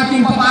umpati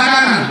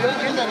papadara.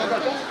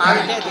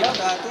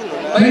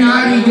 Baina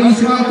Ari jomai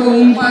siwako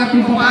umpati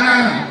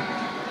papadara.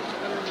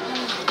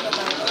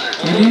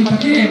 Jadi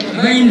pakai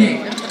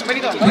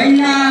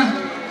baina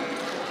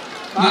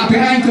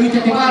aperan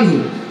cerita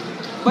baru.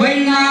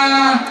 Baina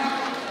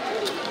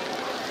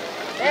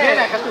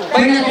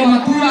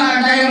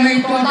tomatura daya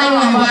may total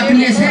ang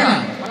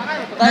babinesera.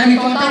 Daya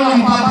may total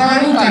ang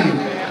papararukan.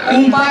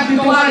 Umpati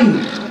tuwalu.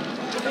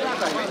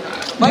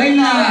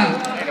 Baina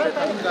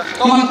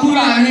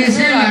tomatura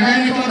nesera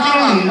daya may total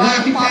ang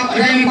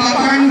daya may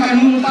papararukan.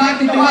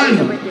 Umpati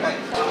tuwalu.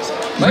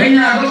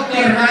 Baina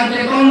dokter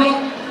Rante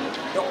Tondok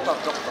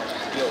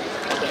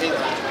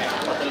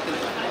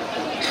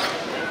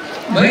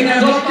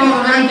Baina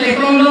doktor rantai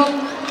pondok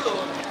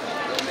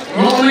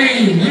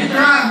Lomei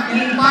mitra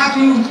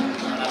impatu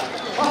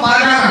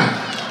papadara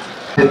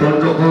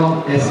Pondok ko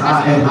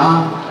SANH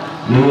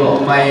dulu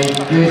omai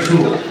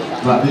kesu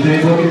Pak Bidri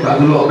Boki Pak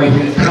dulu omai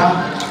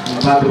mitra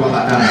impatu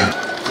papadara.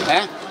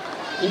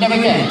 Ini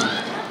bagaimana?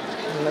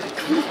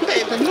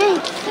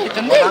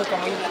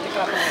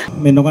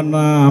 Mendongan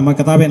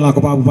makataben lah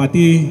Pak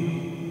Bupati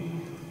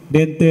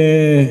dente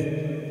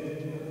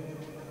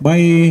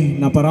bai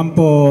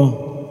naparampo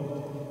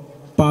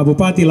Pak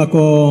Bupati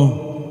lako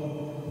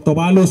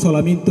tobalu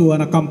solamintu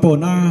anak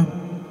kampona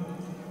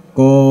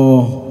ko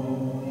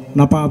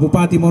na Pak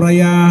Bupati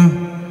Moraya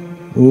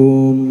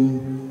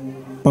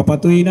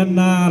papatuinan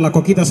na lako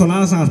kita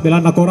solana sangat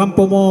belan lako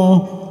rampo mo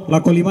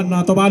lako liman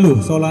na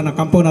tobalu solana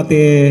kampona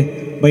te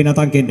bai na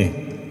tangkende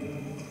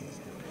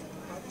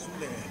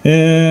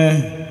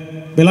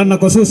belan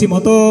lako susi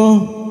moto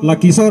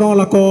laki sorong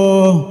lako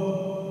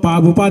Pak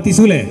Bupati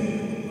Sule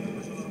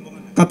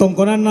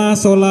katongkonan na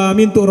sola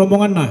mintu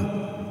rombongan na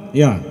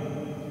ya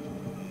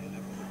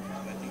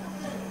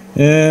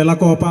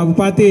lako Pak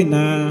Bupati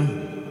na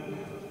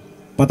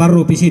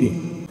pataru pisidi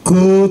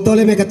ku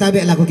tole me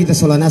katabe lako kita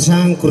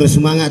solanasang ku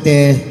semangat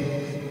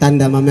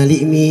tanda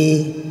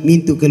mamalimi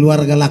mintu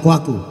keluarga lako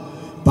aku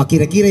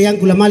pakira-kira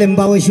yang kula malem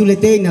bawa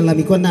sulete na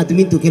lamikon na tu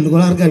mintu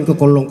keluarga ke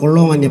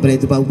kolong-kolongan ya pada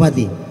itu Pak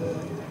Bupati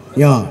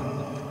ya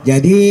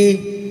jadi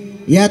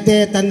ya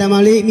tanda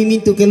mamalimi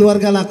mintu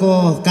keluarga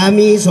lako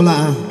kami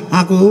sola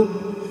aku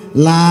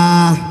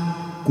lah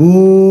ku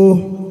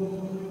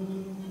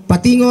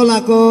patingo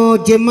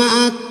lako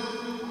jemaat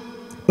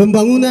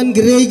pembangunan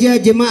gereja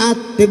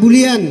jemaat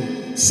Pebulian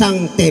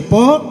Sang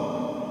Tepo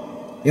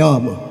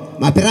yo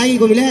maperai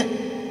ko mile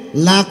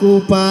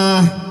laku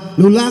pa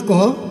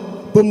lulako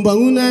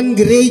pembangunan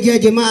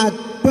gereja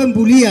jemaat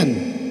Pebulian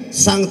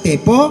Sang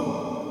Tepo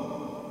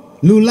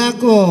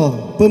lulako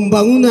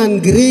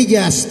pembangunan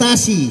gereja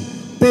stasi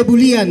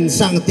Pebulian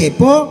Sang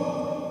Tepo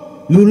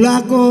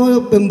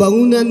lulako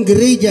pembangunan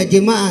gereja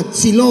jemaat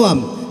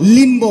Siloam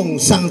Limbong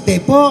Sang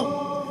Tepo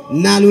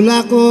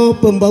nalulako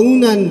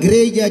pembangunan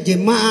gereja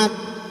jemaat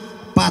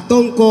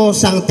Patongko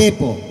Sang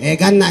Tepo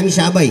kan na mi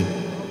sabay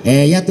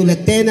ya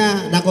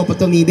tuletena dako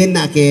patomi ben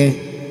na ke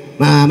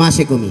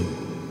masih kumi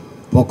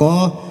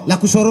poko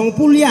laku sorong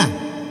pulya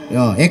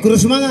yo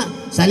kurus manga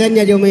salian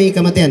ya may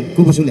kamatian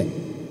kubusule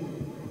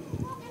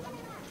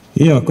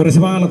iya kurus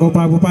manga lako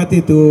Pak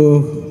Bupati tu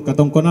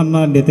katongkonan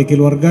na dete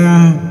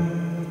keluarga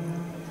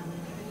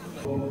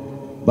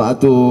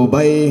Batu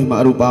bay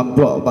ma'rupa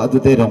amplok batu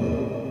terong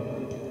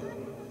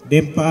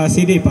dempa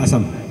sidi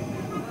pasam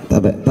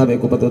tabe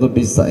ko patutup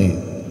bisa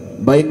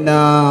bain na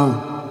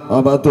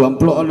batu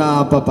amplok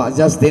na Bapak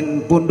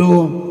Justin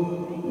Pundu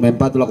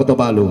mempat lako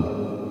tobalu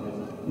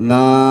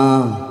na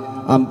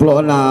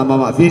amplok na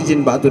Mama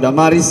Virgin batu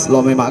Damaris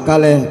lo memak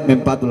kale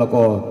mempat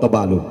lako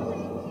tobalu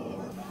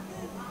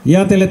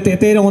ya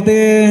teletete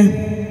te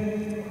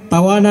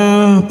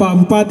tawana Pak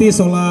Bupati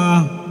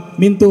sola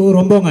mintu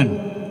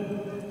rombongan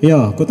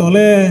ya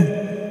kutole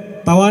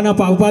tawana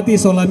Pak Bupati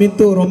sola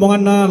mintu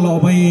rombongan na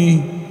lo mai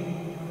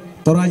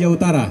Toraja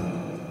Utara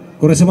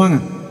kure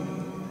semangat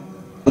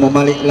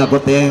memalik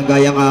lakote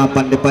gayang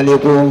pandepali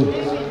ko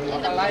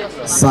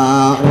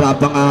sa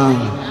rapang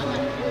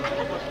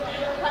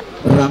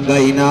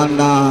Rangkaian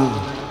na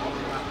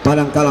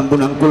padang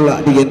kalambunan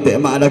kula di gente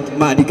ma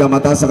di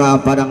kamata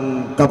saka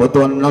padang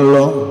kabutuan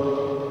nallo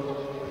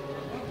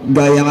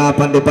gayang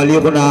pandepali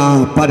ko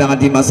na padang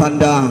di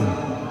Masanda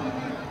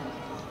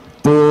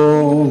tu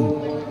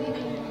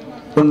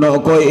uno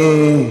koy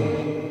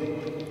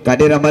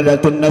kadira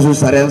madatun na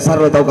susarian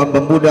saro tau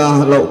kambang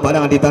Buddha lo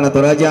padang di tanah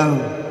Toraja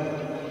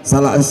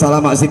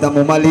salama sita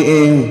mumali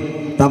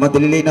tamat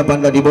lili na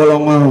panda di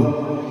bolong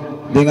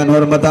dengan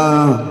hormat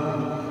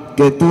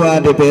Ketua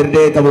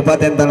DPRD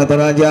Kabupaten Tanah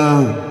Toraja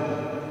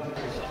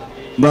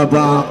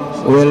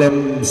Bapak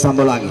William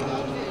Sambolangi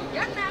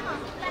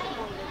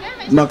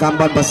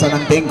makamban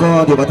pasangan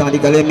tengko di batang di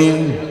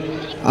kalemi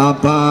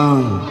apa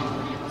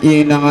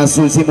inang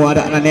susi mu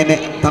ada na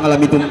nenek tangala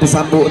mitumpu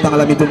sambu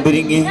tangala mitumpu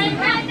ringi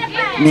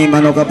ni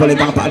manoka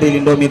palitang Pak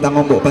Dilindo mitang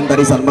ombok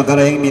pantarisan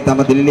makarayang ni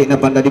tamat dilili na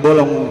panda di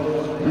bolong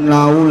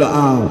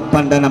naula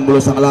panda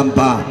 60 sang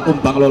lampa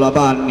umpang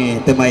lolaban ni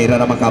temai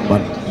rara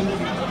makamban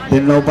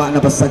dan loba na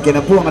pasakin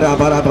na puang rara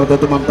para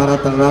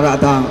tumamparatan rara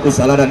ta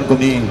usala dan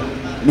kumi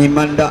ni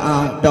manda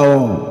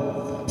daw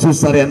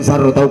susarian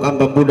saro tau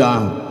kambang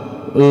Buddha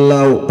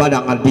lau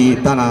padang di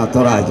tanah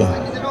Toraja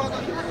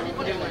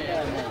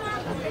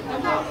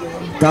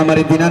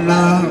kamaritinan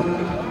na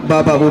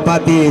Bapak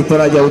Bupati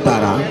Toraja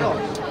Utara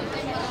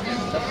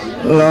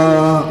la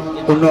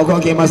uno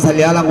ko ki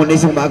masalialang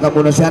unisung baka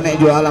punusyane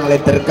jualang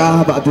letter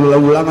ka ba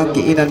tululangan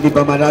kiinan di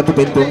pamadatu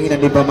pentunginan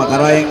di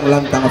pamakaraeng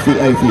lantang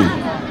VIP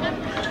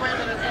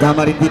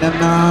kamaritinan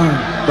na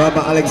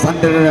Bapak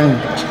Alexander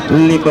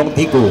Limbong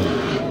Tiku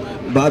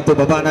batu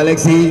Bapak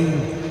Alexi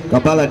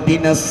Kepala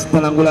Dinas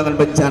Penanggulangan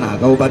Bencana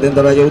Kabupaten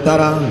Toraja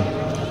Utara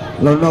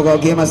lono ko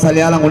ki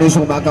masalialang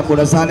unisung baka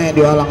punusyane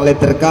jualang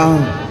letter ka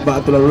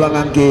ba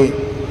tululangan ki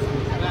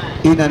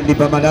inan di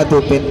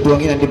pamadatu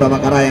pentuang inan di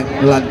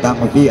pamakarayang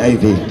lantang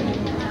VIP.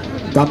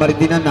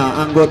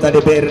 Kamarintinana anggota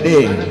DPRD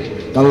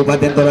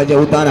Kabupaten Toraja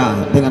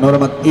Utara dengan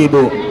hormat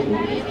Ibu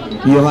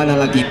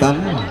Yohana Lakitan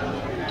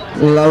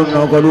laun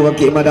nogolu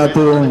kaki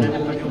madatu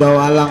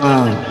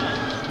dawalang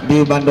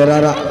di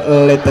bandara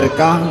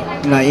leterka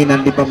na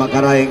inan di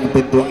pamakarayang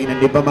pentuang inan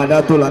di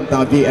pamadatu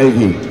lantang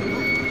VIP.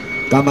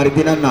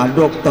 Kamarintinana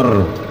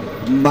Dr.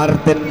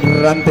 Martin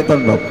Rante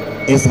Tondok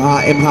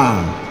SHMH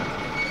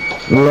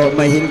lo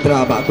may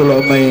hintra bakto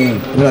lo may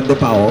rante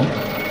pao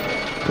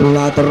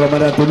la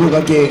terlamada tubuh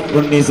kaki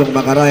unisong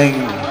makarayang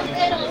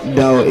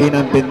daw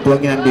inan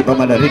pentuang inan di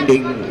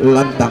pamadarinding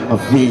lantang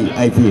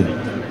VIP.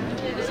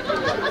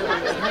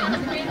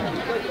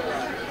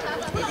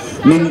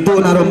 Mintu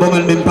na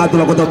rombongan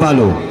mempatula Kota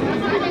Palu,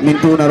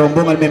 mintu na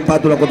rombongan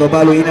mempatula Kota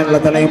Palu inan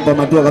latana yung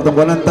pamatua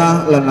katongkonan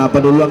ta lana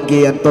paduluang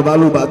ki anto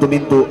balu bakto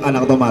mintu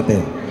anak tomate.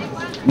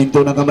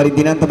 Mintu na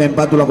kamarintinan ta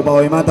mempatula ko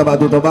pawai mata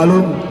bakto to balu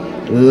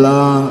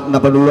la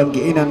napaduluan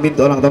ki inan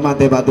mintu anak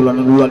tomate bakto lan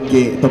duluan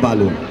ki to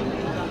balu.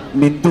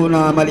 Mintu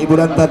na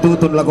malibudan ta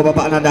tutun la ko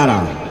bapak na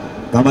dara.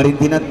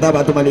 Kamarintinan ta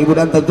bakto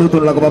malibudan ta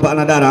tutun la ko bapak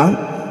na dara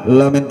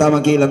la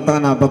mentama ki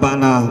lantana bapak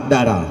na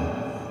dara.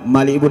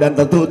 Malibudan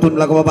tatutun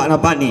laku bapak na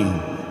pani,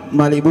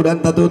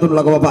 malibudan tatutun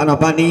laku bapak na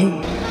pani,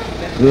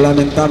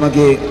 lamenta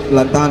magi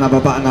lantana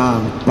bapak na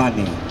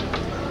pani.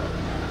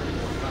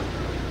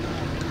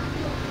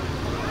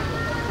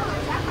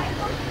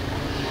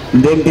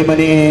 Denti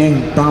mani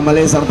tang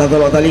malesang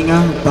tatolo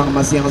talinga, tang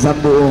masyang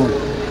sambu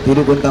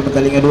tidukun tang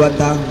talinga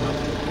duanta,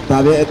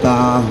 tabi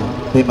eta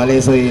te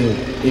malesoy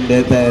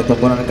inde te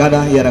tongkonan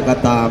kada, yara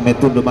kata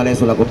metundu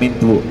maleso laku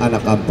mintu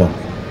anak kampung.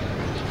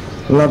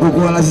 Lagu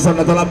kuala sisam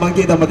na tolambang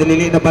kita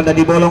matilili na panda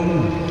di bolong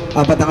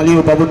apat ang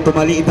liw pabunto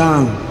mali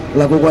ita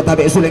lagu kuwa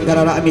tabi suleng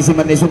karara ami si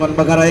manisungan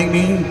bagarayang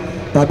mi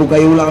tabu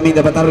kayo ulang mi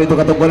dapat taro itu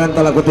katungkulan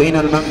talagu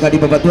tuinan mangka di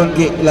babatuan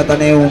ki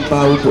lataneong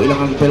paupo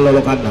ilangan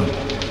pelolokan na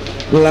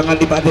ulangan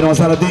di paatin ang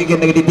sarado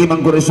ikin nagditimang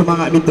kuri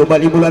sumanga minto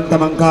bali bulan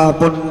tamangka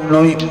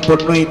ponnoy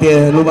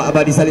te luba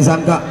abadi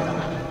salisangka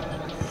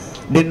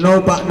din no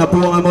pa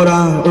napuang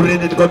amora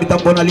urinin ko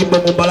mitampo na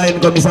limbong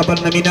umbalayan ko misapan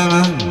na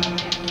minanga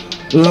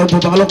law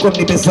po pangalokon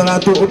ni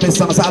pesaratu o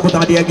pesang sa abot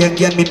ang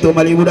diagyan minto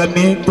malibudan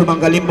mi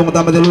tumang kalimbong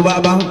tama de luba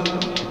ba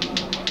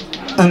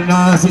ang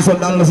sison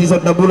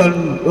na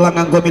bulan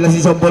langang komila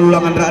sison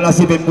polulangan raala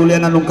si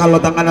Pebulian anong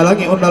kalotangan na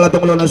langi unala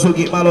tunglo na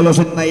sugi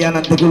malolosun na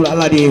yanan tegula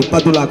ala di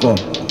patulako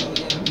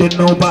din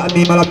no pa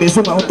ni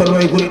malabeso nga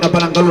unteroy kuli na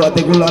panangkalu at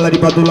tegula ala di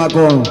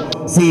patulako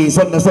si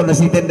son na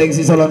si tendeng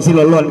si solon si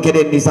lolon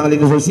keden di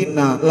sangalin susin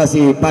na la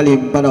si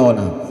palim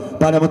panaona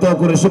pada betul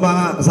kuri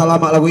sumanga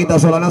salama lagu ita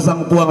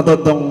solanasang puang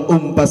tontong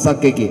umpas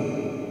sakiki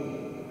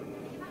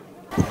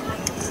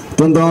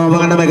tontong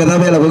bangana may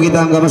katabi lagu kita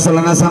angga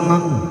masolanasang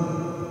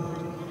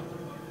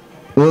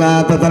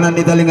la tatanan di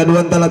talinga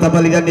duan tala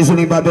tapalidan di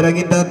suling babirang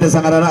inda te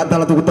sangarara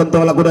tala tuku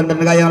tontong lagu dan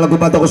gayang lagu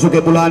bato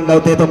kusuke bulan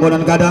daw te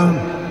tongkonan kada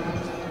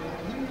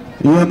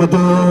iya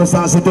betul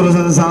sang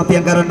situlusan sang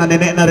tiangkaran na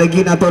nenek na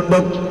Regina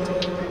tondok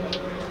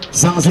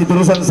sang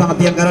situlusan sang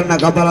tiangkaran na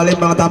kapala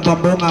lembang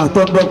tampang bunga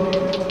tondok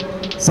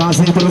sang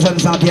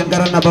situlusan sang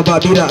tiangkaran na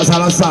Bapak Bira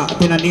Salasa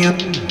Tinanian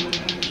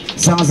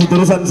sang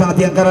situlusan sang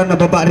tiangkaran na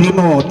Bapak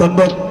Rimo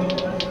Tondok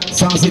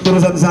sang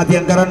situlusan sang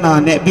tiangkaran na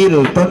Nek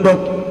Bil Tondok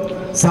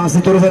sang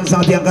situlusan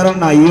sang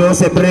tiangkaran na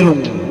Yosep Relung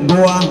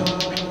Goa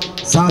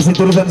sang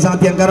situlusan sang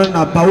tiangkaran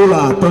na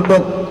Paula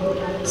Tondok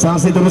sang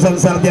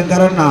situlusan sang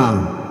tiangkaran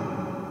na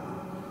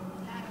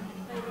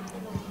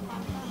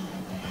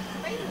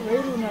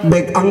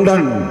Bek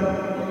Angdan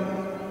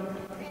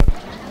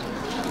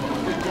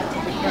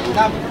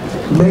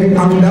Bek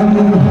Angdam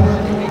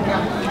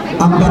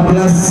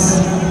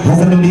 14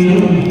 Hasanuddin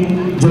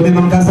Jome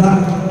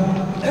Mangkasa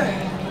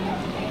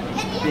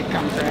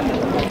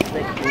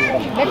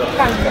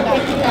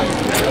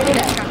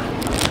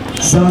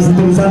salah satu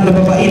tulisan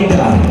Bapak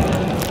Indah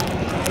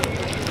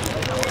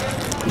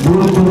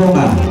Bulu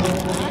Turonga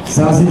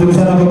salah satu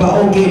tulisan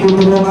Bapak Oki Bulu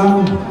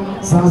Turonga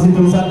salah satu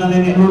tulisan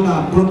Nenek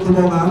Luna Bulu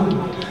Turonga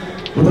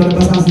Utara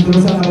salah satu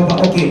tulisan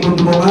Bapak Oki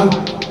Bulu Turonga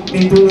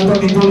mintu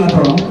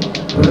atau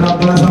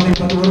Rapula sampai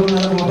paturun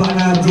atau bapak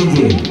na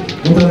JJ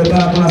untuk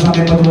rapula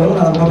sampai paturun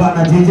atau bapak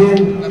na JJ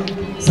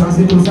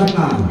sanksi tulisan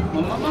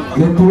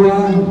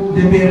Ketua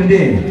DPRD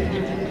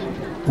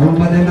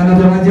Kabupaten Tanah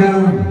Toraja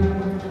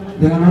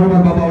dengan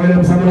hormat Bapak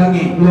William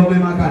Samulangi Lome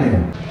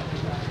Makale.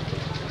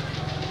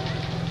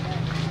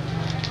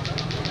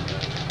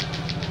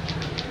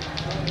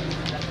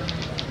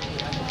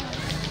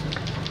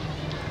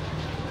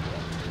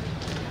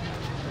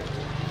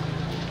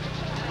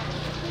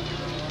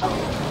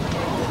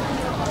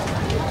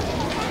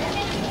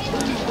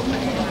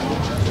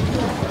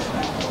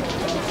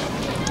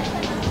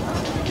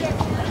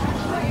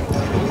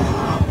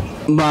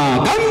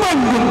 Magamban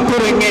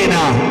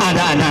kunturengena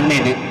ada anak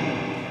nenek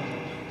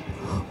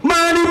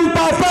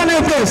menimpa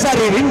panete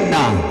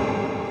saririnna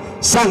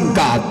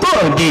sangka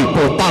todi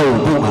potau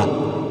bunga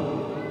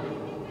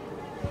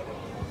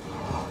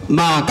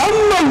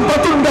magamban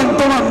patun dan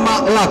teman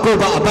mak laku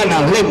bak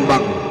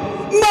lembang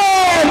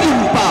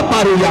melimpa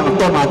paru yang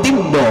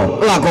tomatindo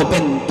lago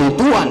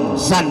pentutuan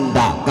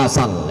sanda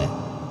kasalle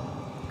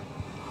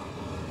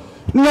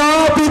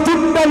nabi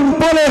tundan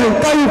boleh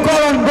kayu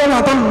kawan gona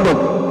tondok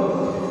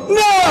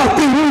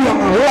nabi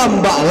yang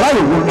lambak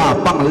layu na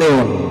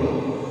pangleon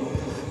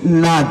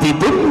nabi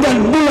tundan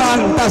bulan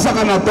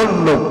tasakana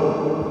tondok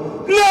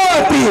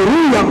nabi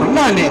yang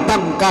nane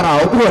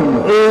tangkarau pun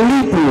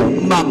lipu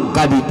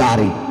mangka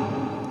ditarik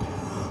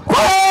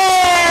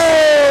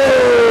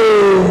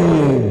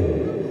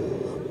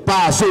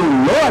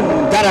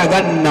pasulon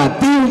garaganna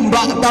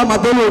timbak tama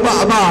dulu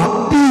bakma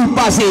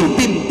dipasi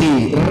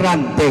tinti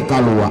rantai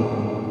kalua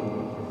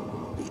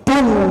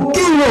pung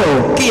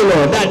kilo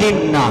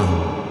dadinna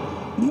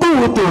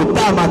butuh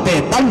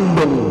tamate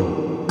tandung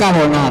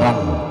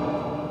kalonarang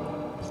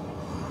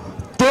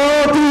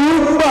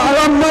timbak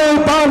lamai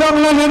padang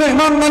nenek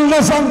mangan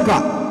nasangka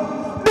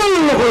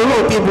dulu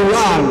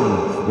tibulan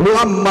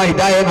lamai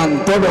dayangan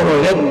todoro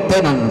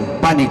lentenan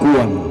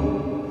panikuan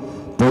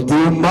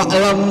timbak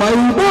lamai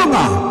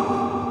bunga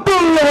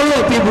dulu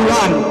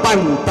tibulan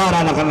pantara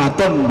nakana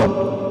tondok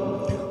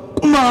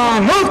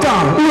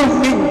manakah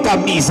luming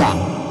kamisa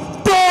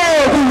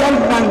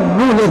todianan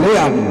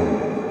nuluhian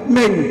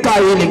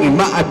mengkailingi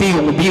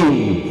maabiung-biung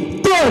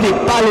todi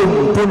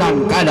palung punan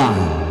kada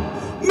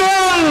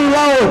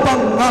melau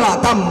panggala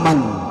taman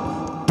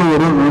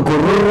turun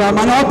kurra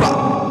manapa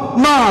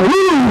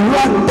malu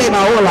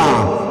lantena ola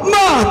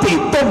mati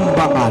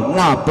tembangan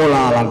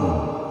napolalan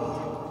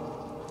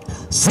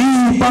si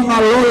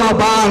pangalola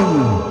bang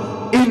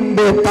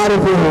inde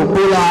tarhu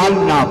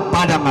pulaanna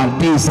padangan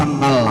di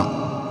sanggala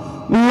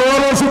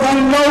lorosukan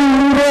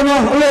laurena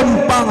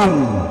lempangan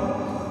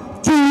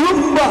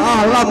ciumba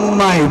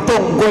alamai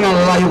tongkonan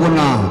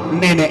layuna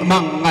nenek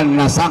mangan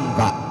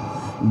nasangka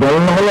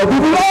dolo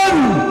bulan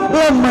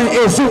lamai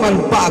esungan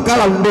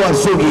pakalan dua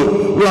sugi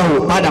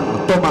lau padang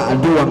toma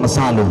duang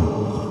salu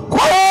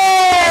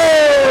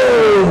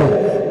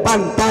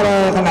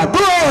pantara kena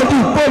tua di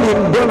polin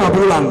dona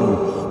bulan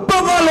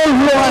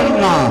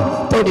pengaluanna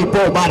to di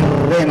pobar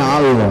rena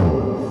Allah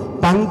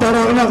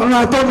pantara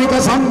kena to mika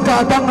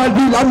sangka tanggal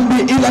di lambi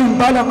ilang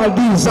padang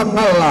di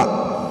sangala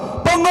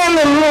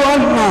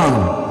pengaluanna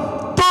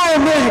to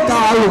meka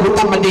alu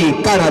tanggal di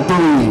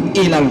karatui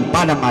ilang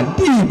padang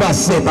di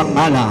base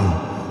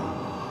tangala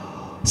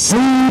si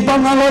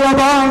pangalola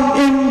bang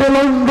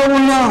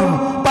indelondongna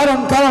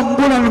padang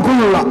kalambunan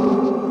kula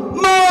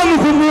malu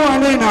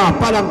kumuanena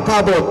padang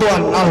kabo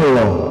tuan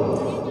Allah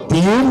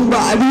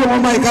tiumba dia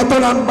omai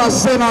katolan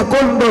basena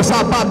kondo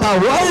sapata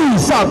wai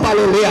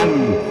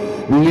sapalelian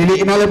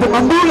lili nalepung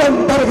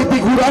ambulan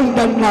targetikuran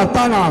dan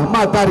natana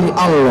matari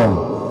Allah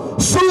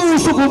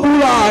susu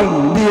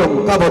bulan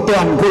diom kabo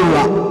tuan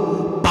kula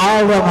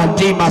padang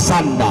di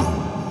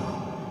masanda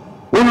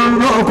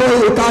uno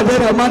koi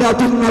kadera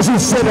madatun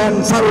nasuseran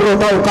sarro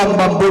bau kang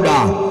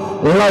bambuda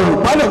lau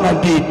padang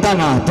di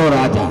tanah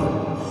Toraja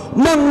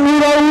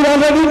mangura-ura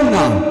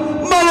gadinna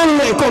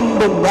malole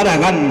kombong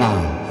garaganna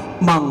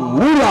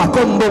mangura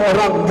kombong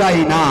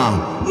ranggaina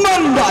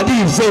manda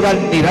di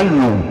sedan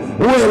dirannu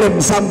welem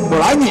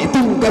sambulangi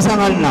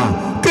tungkasanganna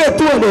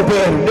ketua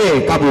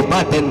DPRD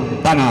Kabupaten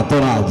Tanah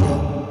Toraja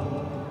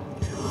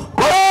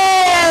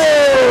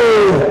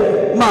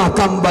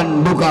makam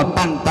banduka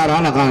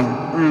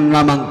pantaranakan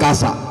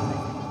namangkasa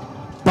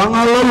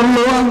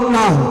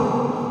pangaluluanna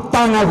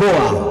tanah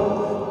goa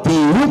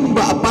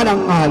tiumba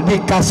padang di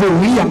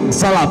kasuhiang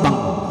salabang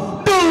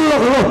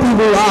dulu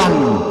bulan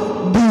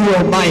dia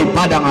mai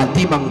padang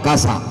di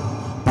mangkasa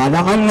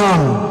padanganna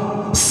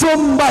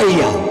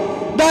sombaya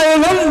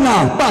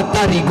dayanganna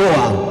patari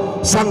goa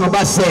sang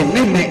base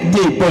nenek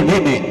di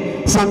nenek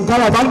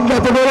sangkala banda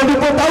todoro di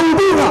potau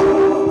bunga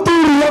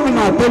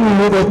turiangna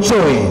telu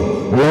bocoy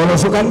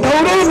lolosukan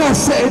daurena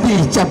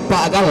sedi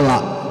capa gala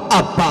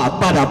apa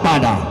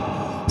pada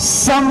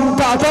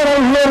sangka taro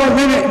lolo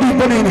nenek di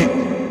nenek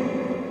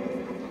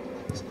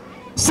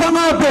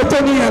sama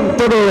betonian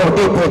todoro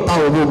di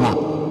potau bunga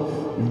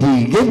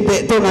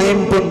digentek to na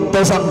impun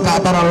to sangka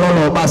tara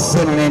lolo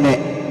basen nenek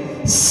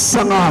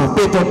sama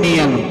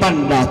betonian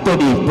panda to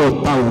di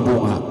potau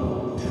bunga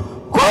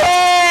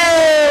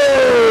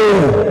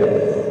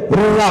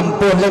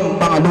rampo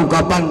lembang duka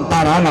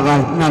pantara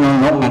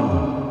nanonongan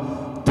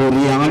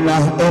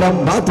turianganlah erang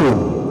batu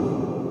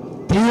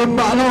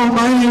tiba lo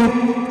mayu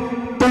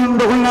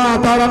tondokna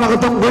tara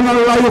nakatongkona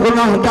layu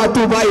kuna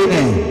datu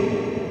baine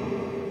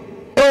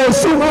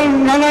sungai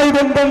nanai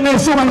benteng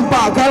sungai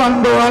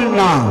pakalan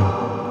doanna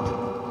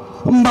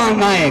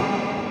manaik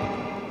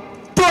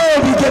to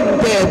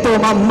digempe to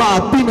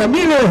mama pina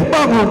milih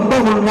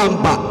bangun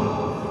nampak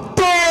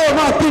to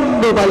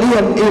matindo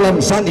balian ilam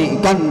sani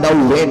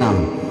kandauena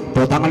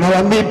to tangan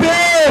alam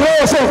bibero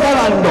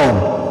sokalando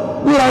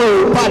lau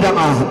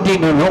padangah di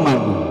nonongan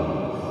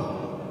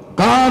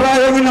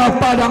karayangina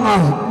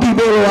padangah di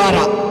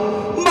beloara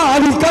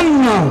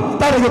maalikannya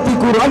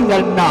targetikuran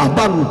dan nah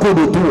bangku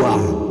tua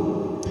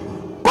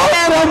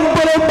orang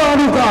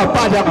berbaduka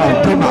padangan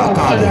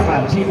dimakali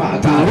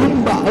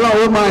timbak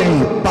laumai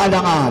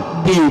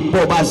padangan di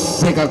pobas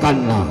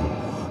sekakanna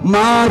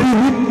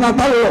marihit na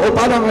talo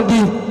padang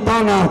di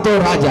tanah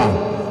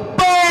Toraja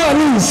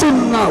pari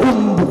sunna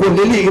umbukul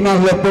lili na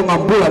lepong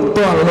ambulan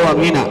toal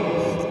luang ina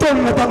ton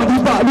na tama di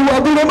pak dua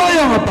bulan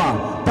mayang apa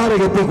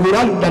tarik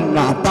pikuran dan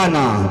na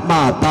tanah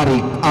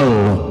matarik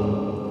Allah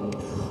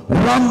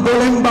Rambu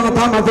lembang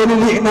tama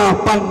lili na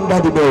panda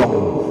di bolong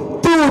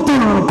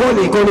tutul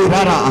koli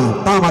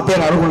rara tama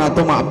tera runa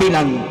tuma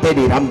bilan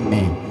tedi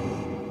ramme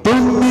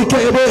tumi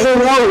kede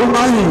rau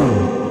umai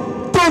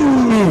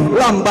tumi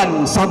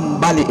lamban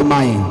sambali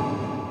umai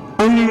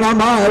anna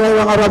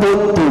mahalang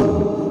arabuntu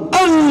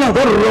anna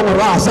borong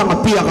rasa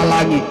ngapia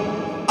kalangi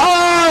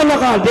ana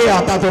kadea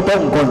tato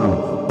tongkon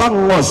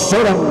pangos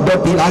sorang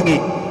dopi langi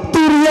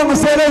turiang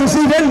sereng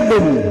si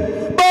dendeng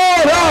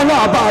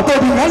barana bato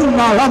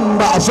dinganna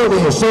lamba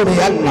sore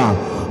anna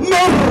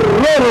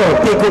merrero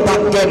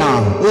tikutan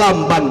kena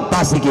lamban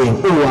tasige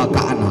uwa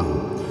kaana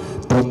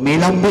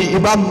tumilambi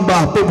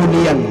ibamba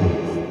pebulian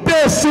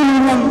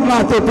pesulungan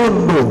nate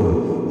pundu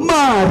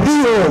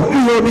mario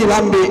iyo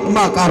milambi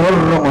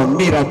makarorong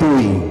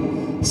miratui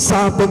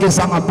sapege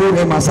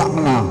sangapure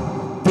masakna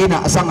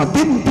tina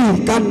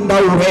sangatinti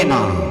kandau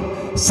rena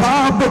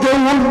sapege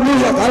wundu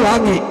ya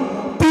kalangi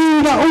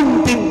tina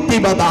untin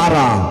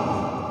tibatara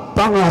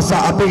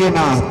pangasa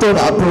apegena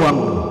toda puang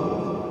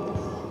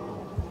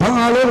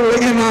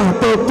pangalulengena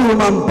totu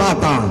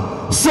mampata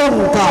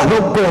songka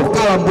rongko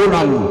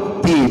kalambunan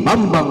ti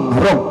mambang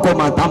rongko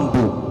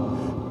matampu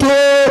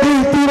keri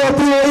tiro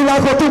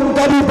ilako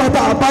tungkadi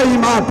pata apai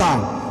mata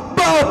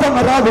batang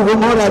rabu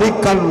gumora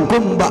rikan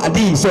kumba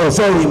di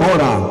sosoi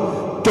mora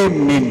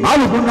kemi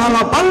malu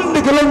punala pandi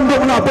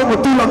kelendong na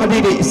pengutulang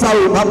didik sau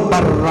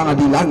gambar ranga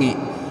di langi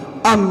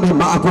ammi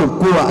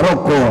maaku kuak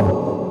roko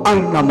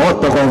anna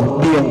motoko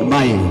diang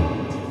mai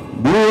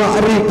dua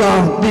rika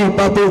di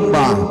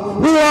patumba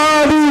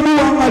wali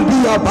buang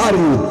dia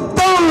pari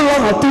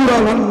tolong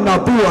aturan na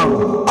puang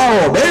au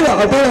bela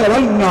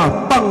aturan na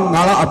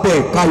pangala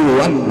ape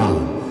kayuanna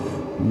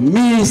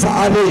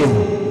misa ale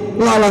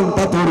lalang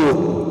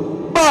taturu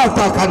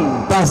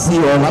batakan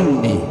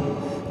tasiolanni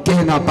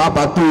kena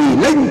papatui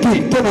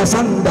lengki kena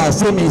sanda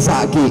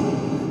semisaki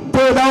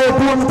pedau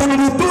puang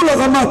tangan itulah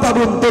ke mata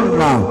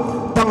buntunna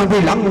tangan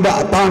bilang dak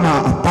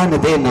tanah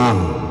tena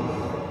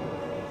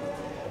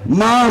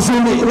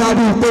masuli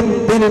ladi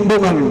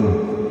penendungan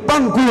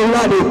pangkul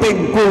ladi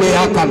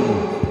pengkuleakan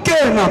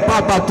kena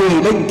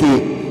papatui lengki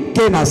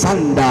kena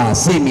sanda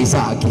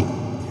semisaki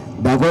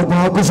bago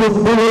kusum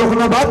bulu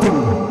kena batin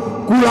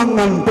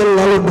kulangan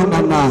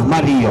pelalundungan na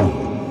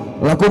Mario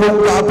laku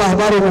bungka apa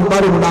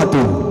baru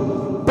natu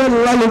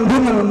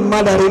pelalundungan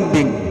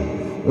madarinding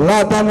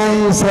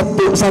latanai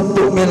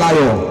satu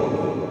melayo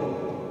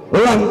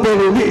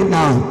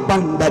lantelina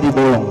panda di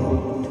bolong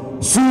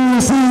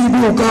susi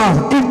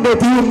buka inde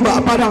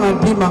tiumbak padangan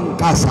di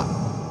mangkasa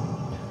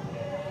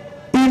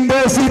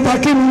inde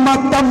sitakin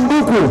matam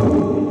buku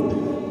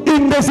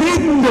inde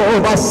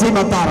sindo basi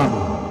mataram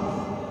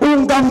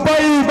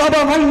ungkampai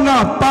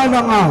babanganna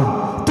padanga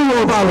tuo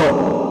balo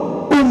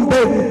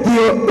umpe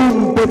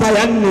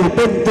tayanni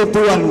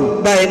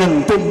pentutuan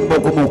dainan tumbo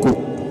kumuku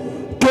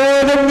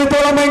kedeng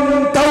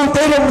nitolameng tau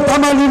terong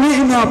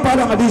tamaliniina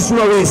padanga di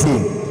Sulawesi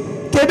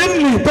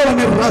kedeng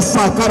nitolameng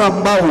rasa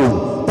karambau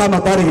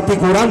tamatari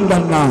tikuran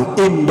dan na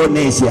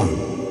Indonesia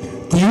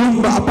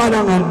tiumba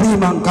padangan di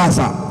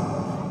mangkasa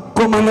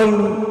komandan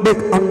dek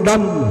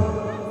andam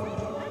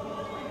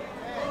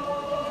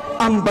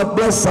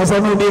 14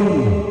 Sasanudin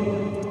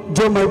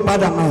jomai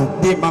padangan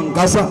di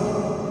mangkasa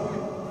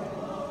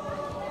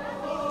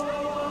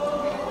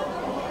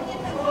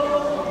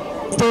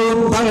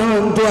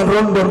tangan tuan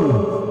rondon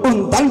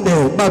untande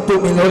batu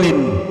milolin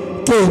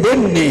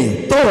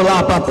kedeni tola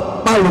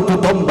palu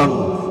tutombang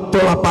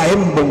tola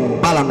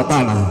paembong palang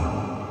tanah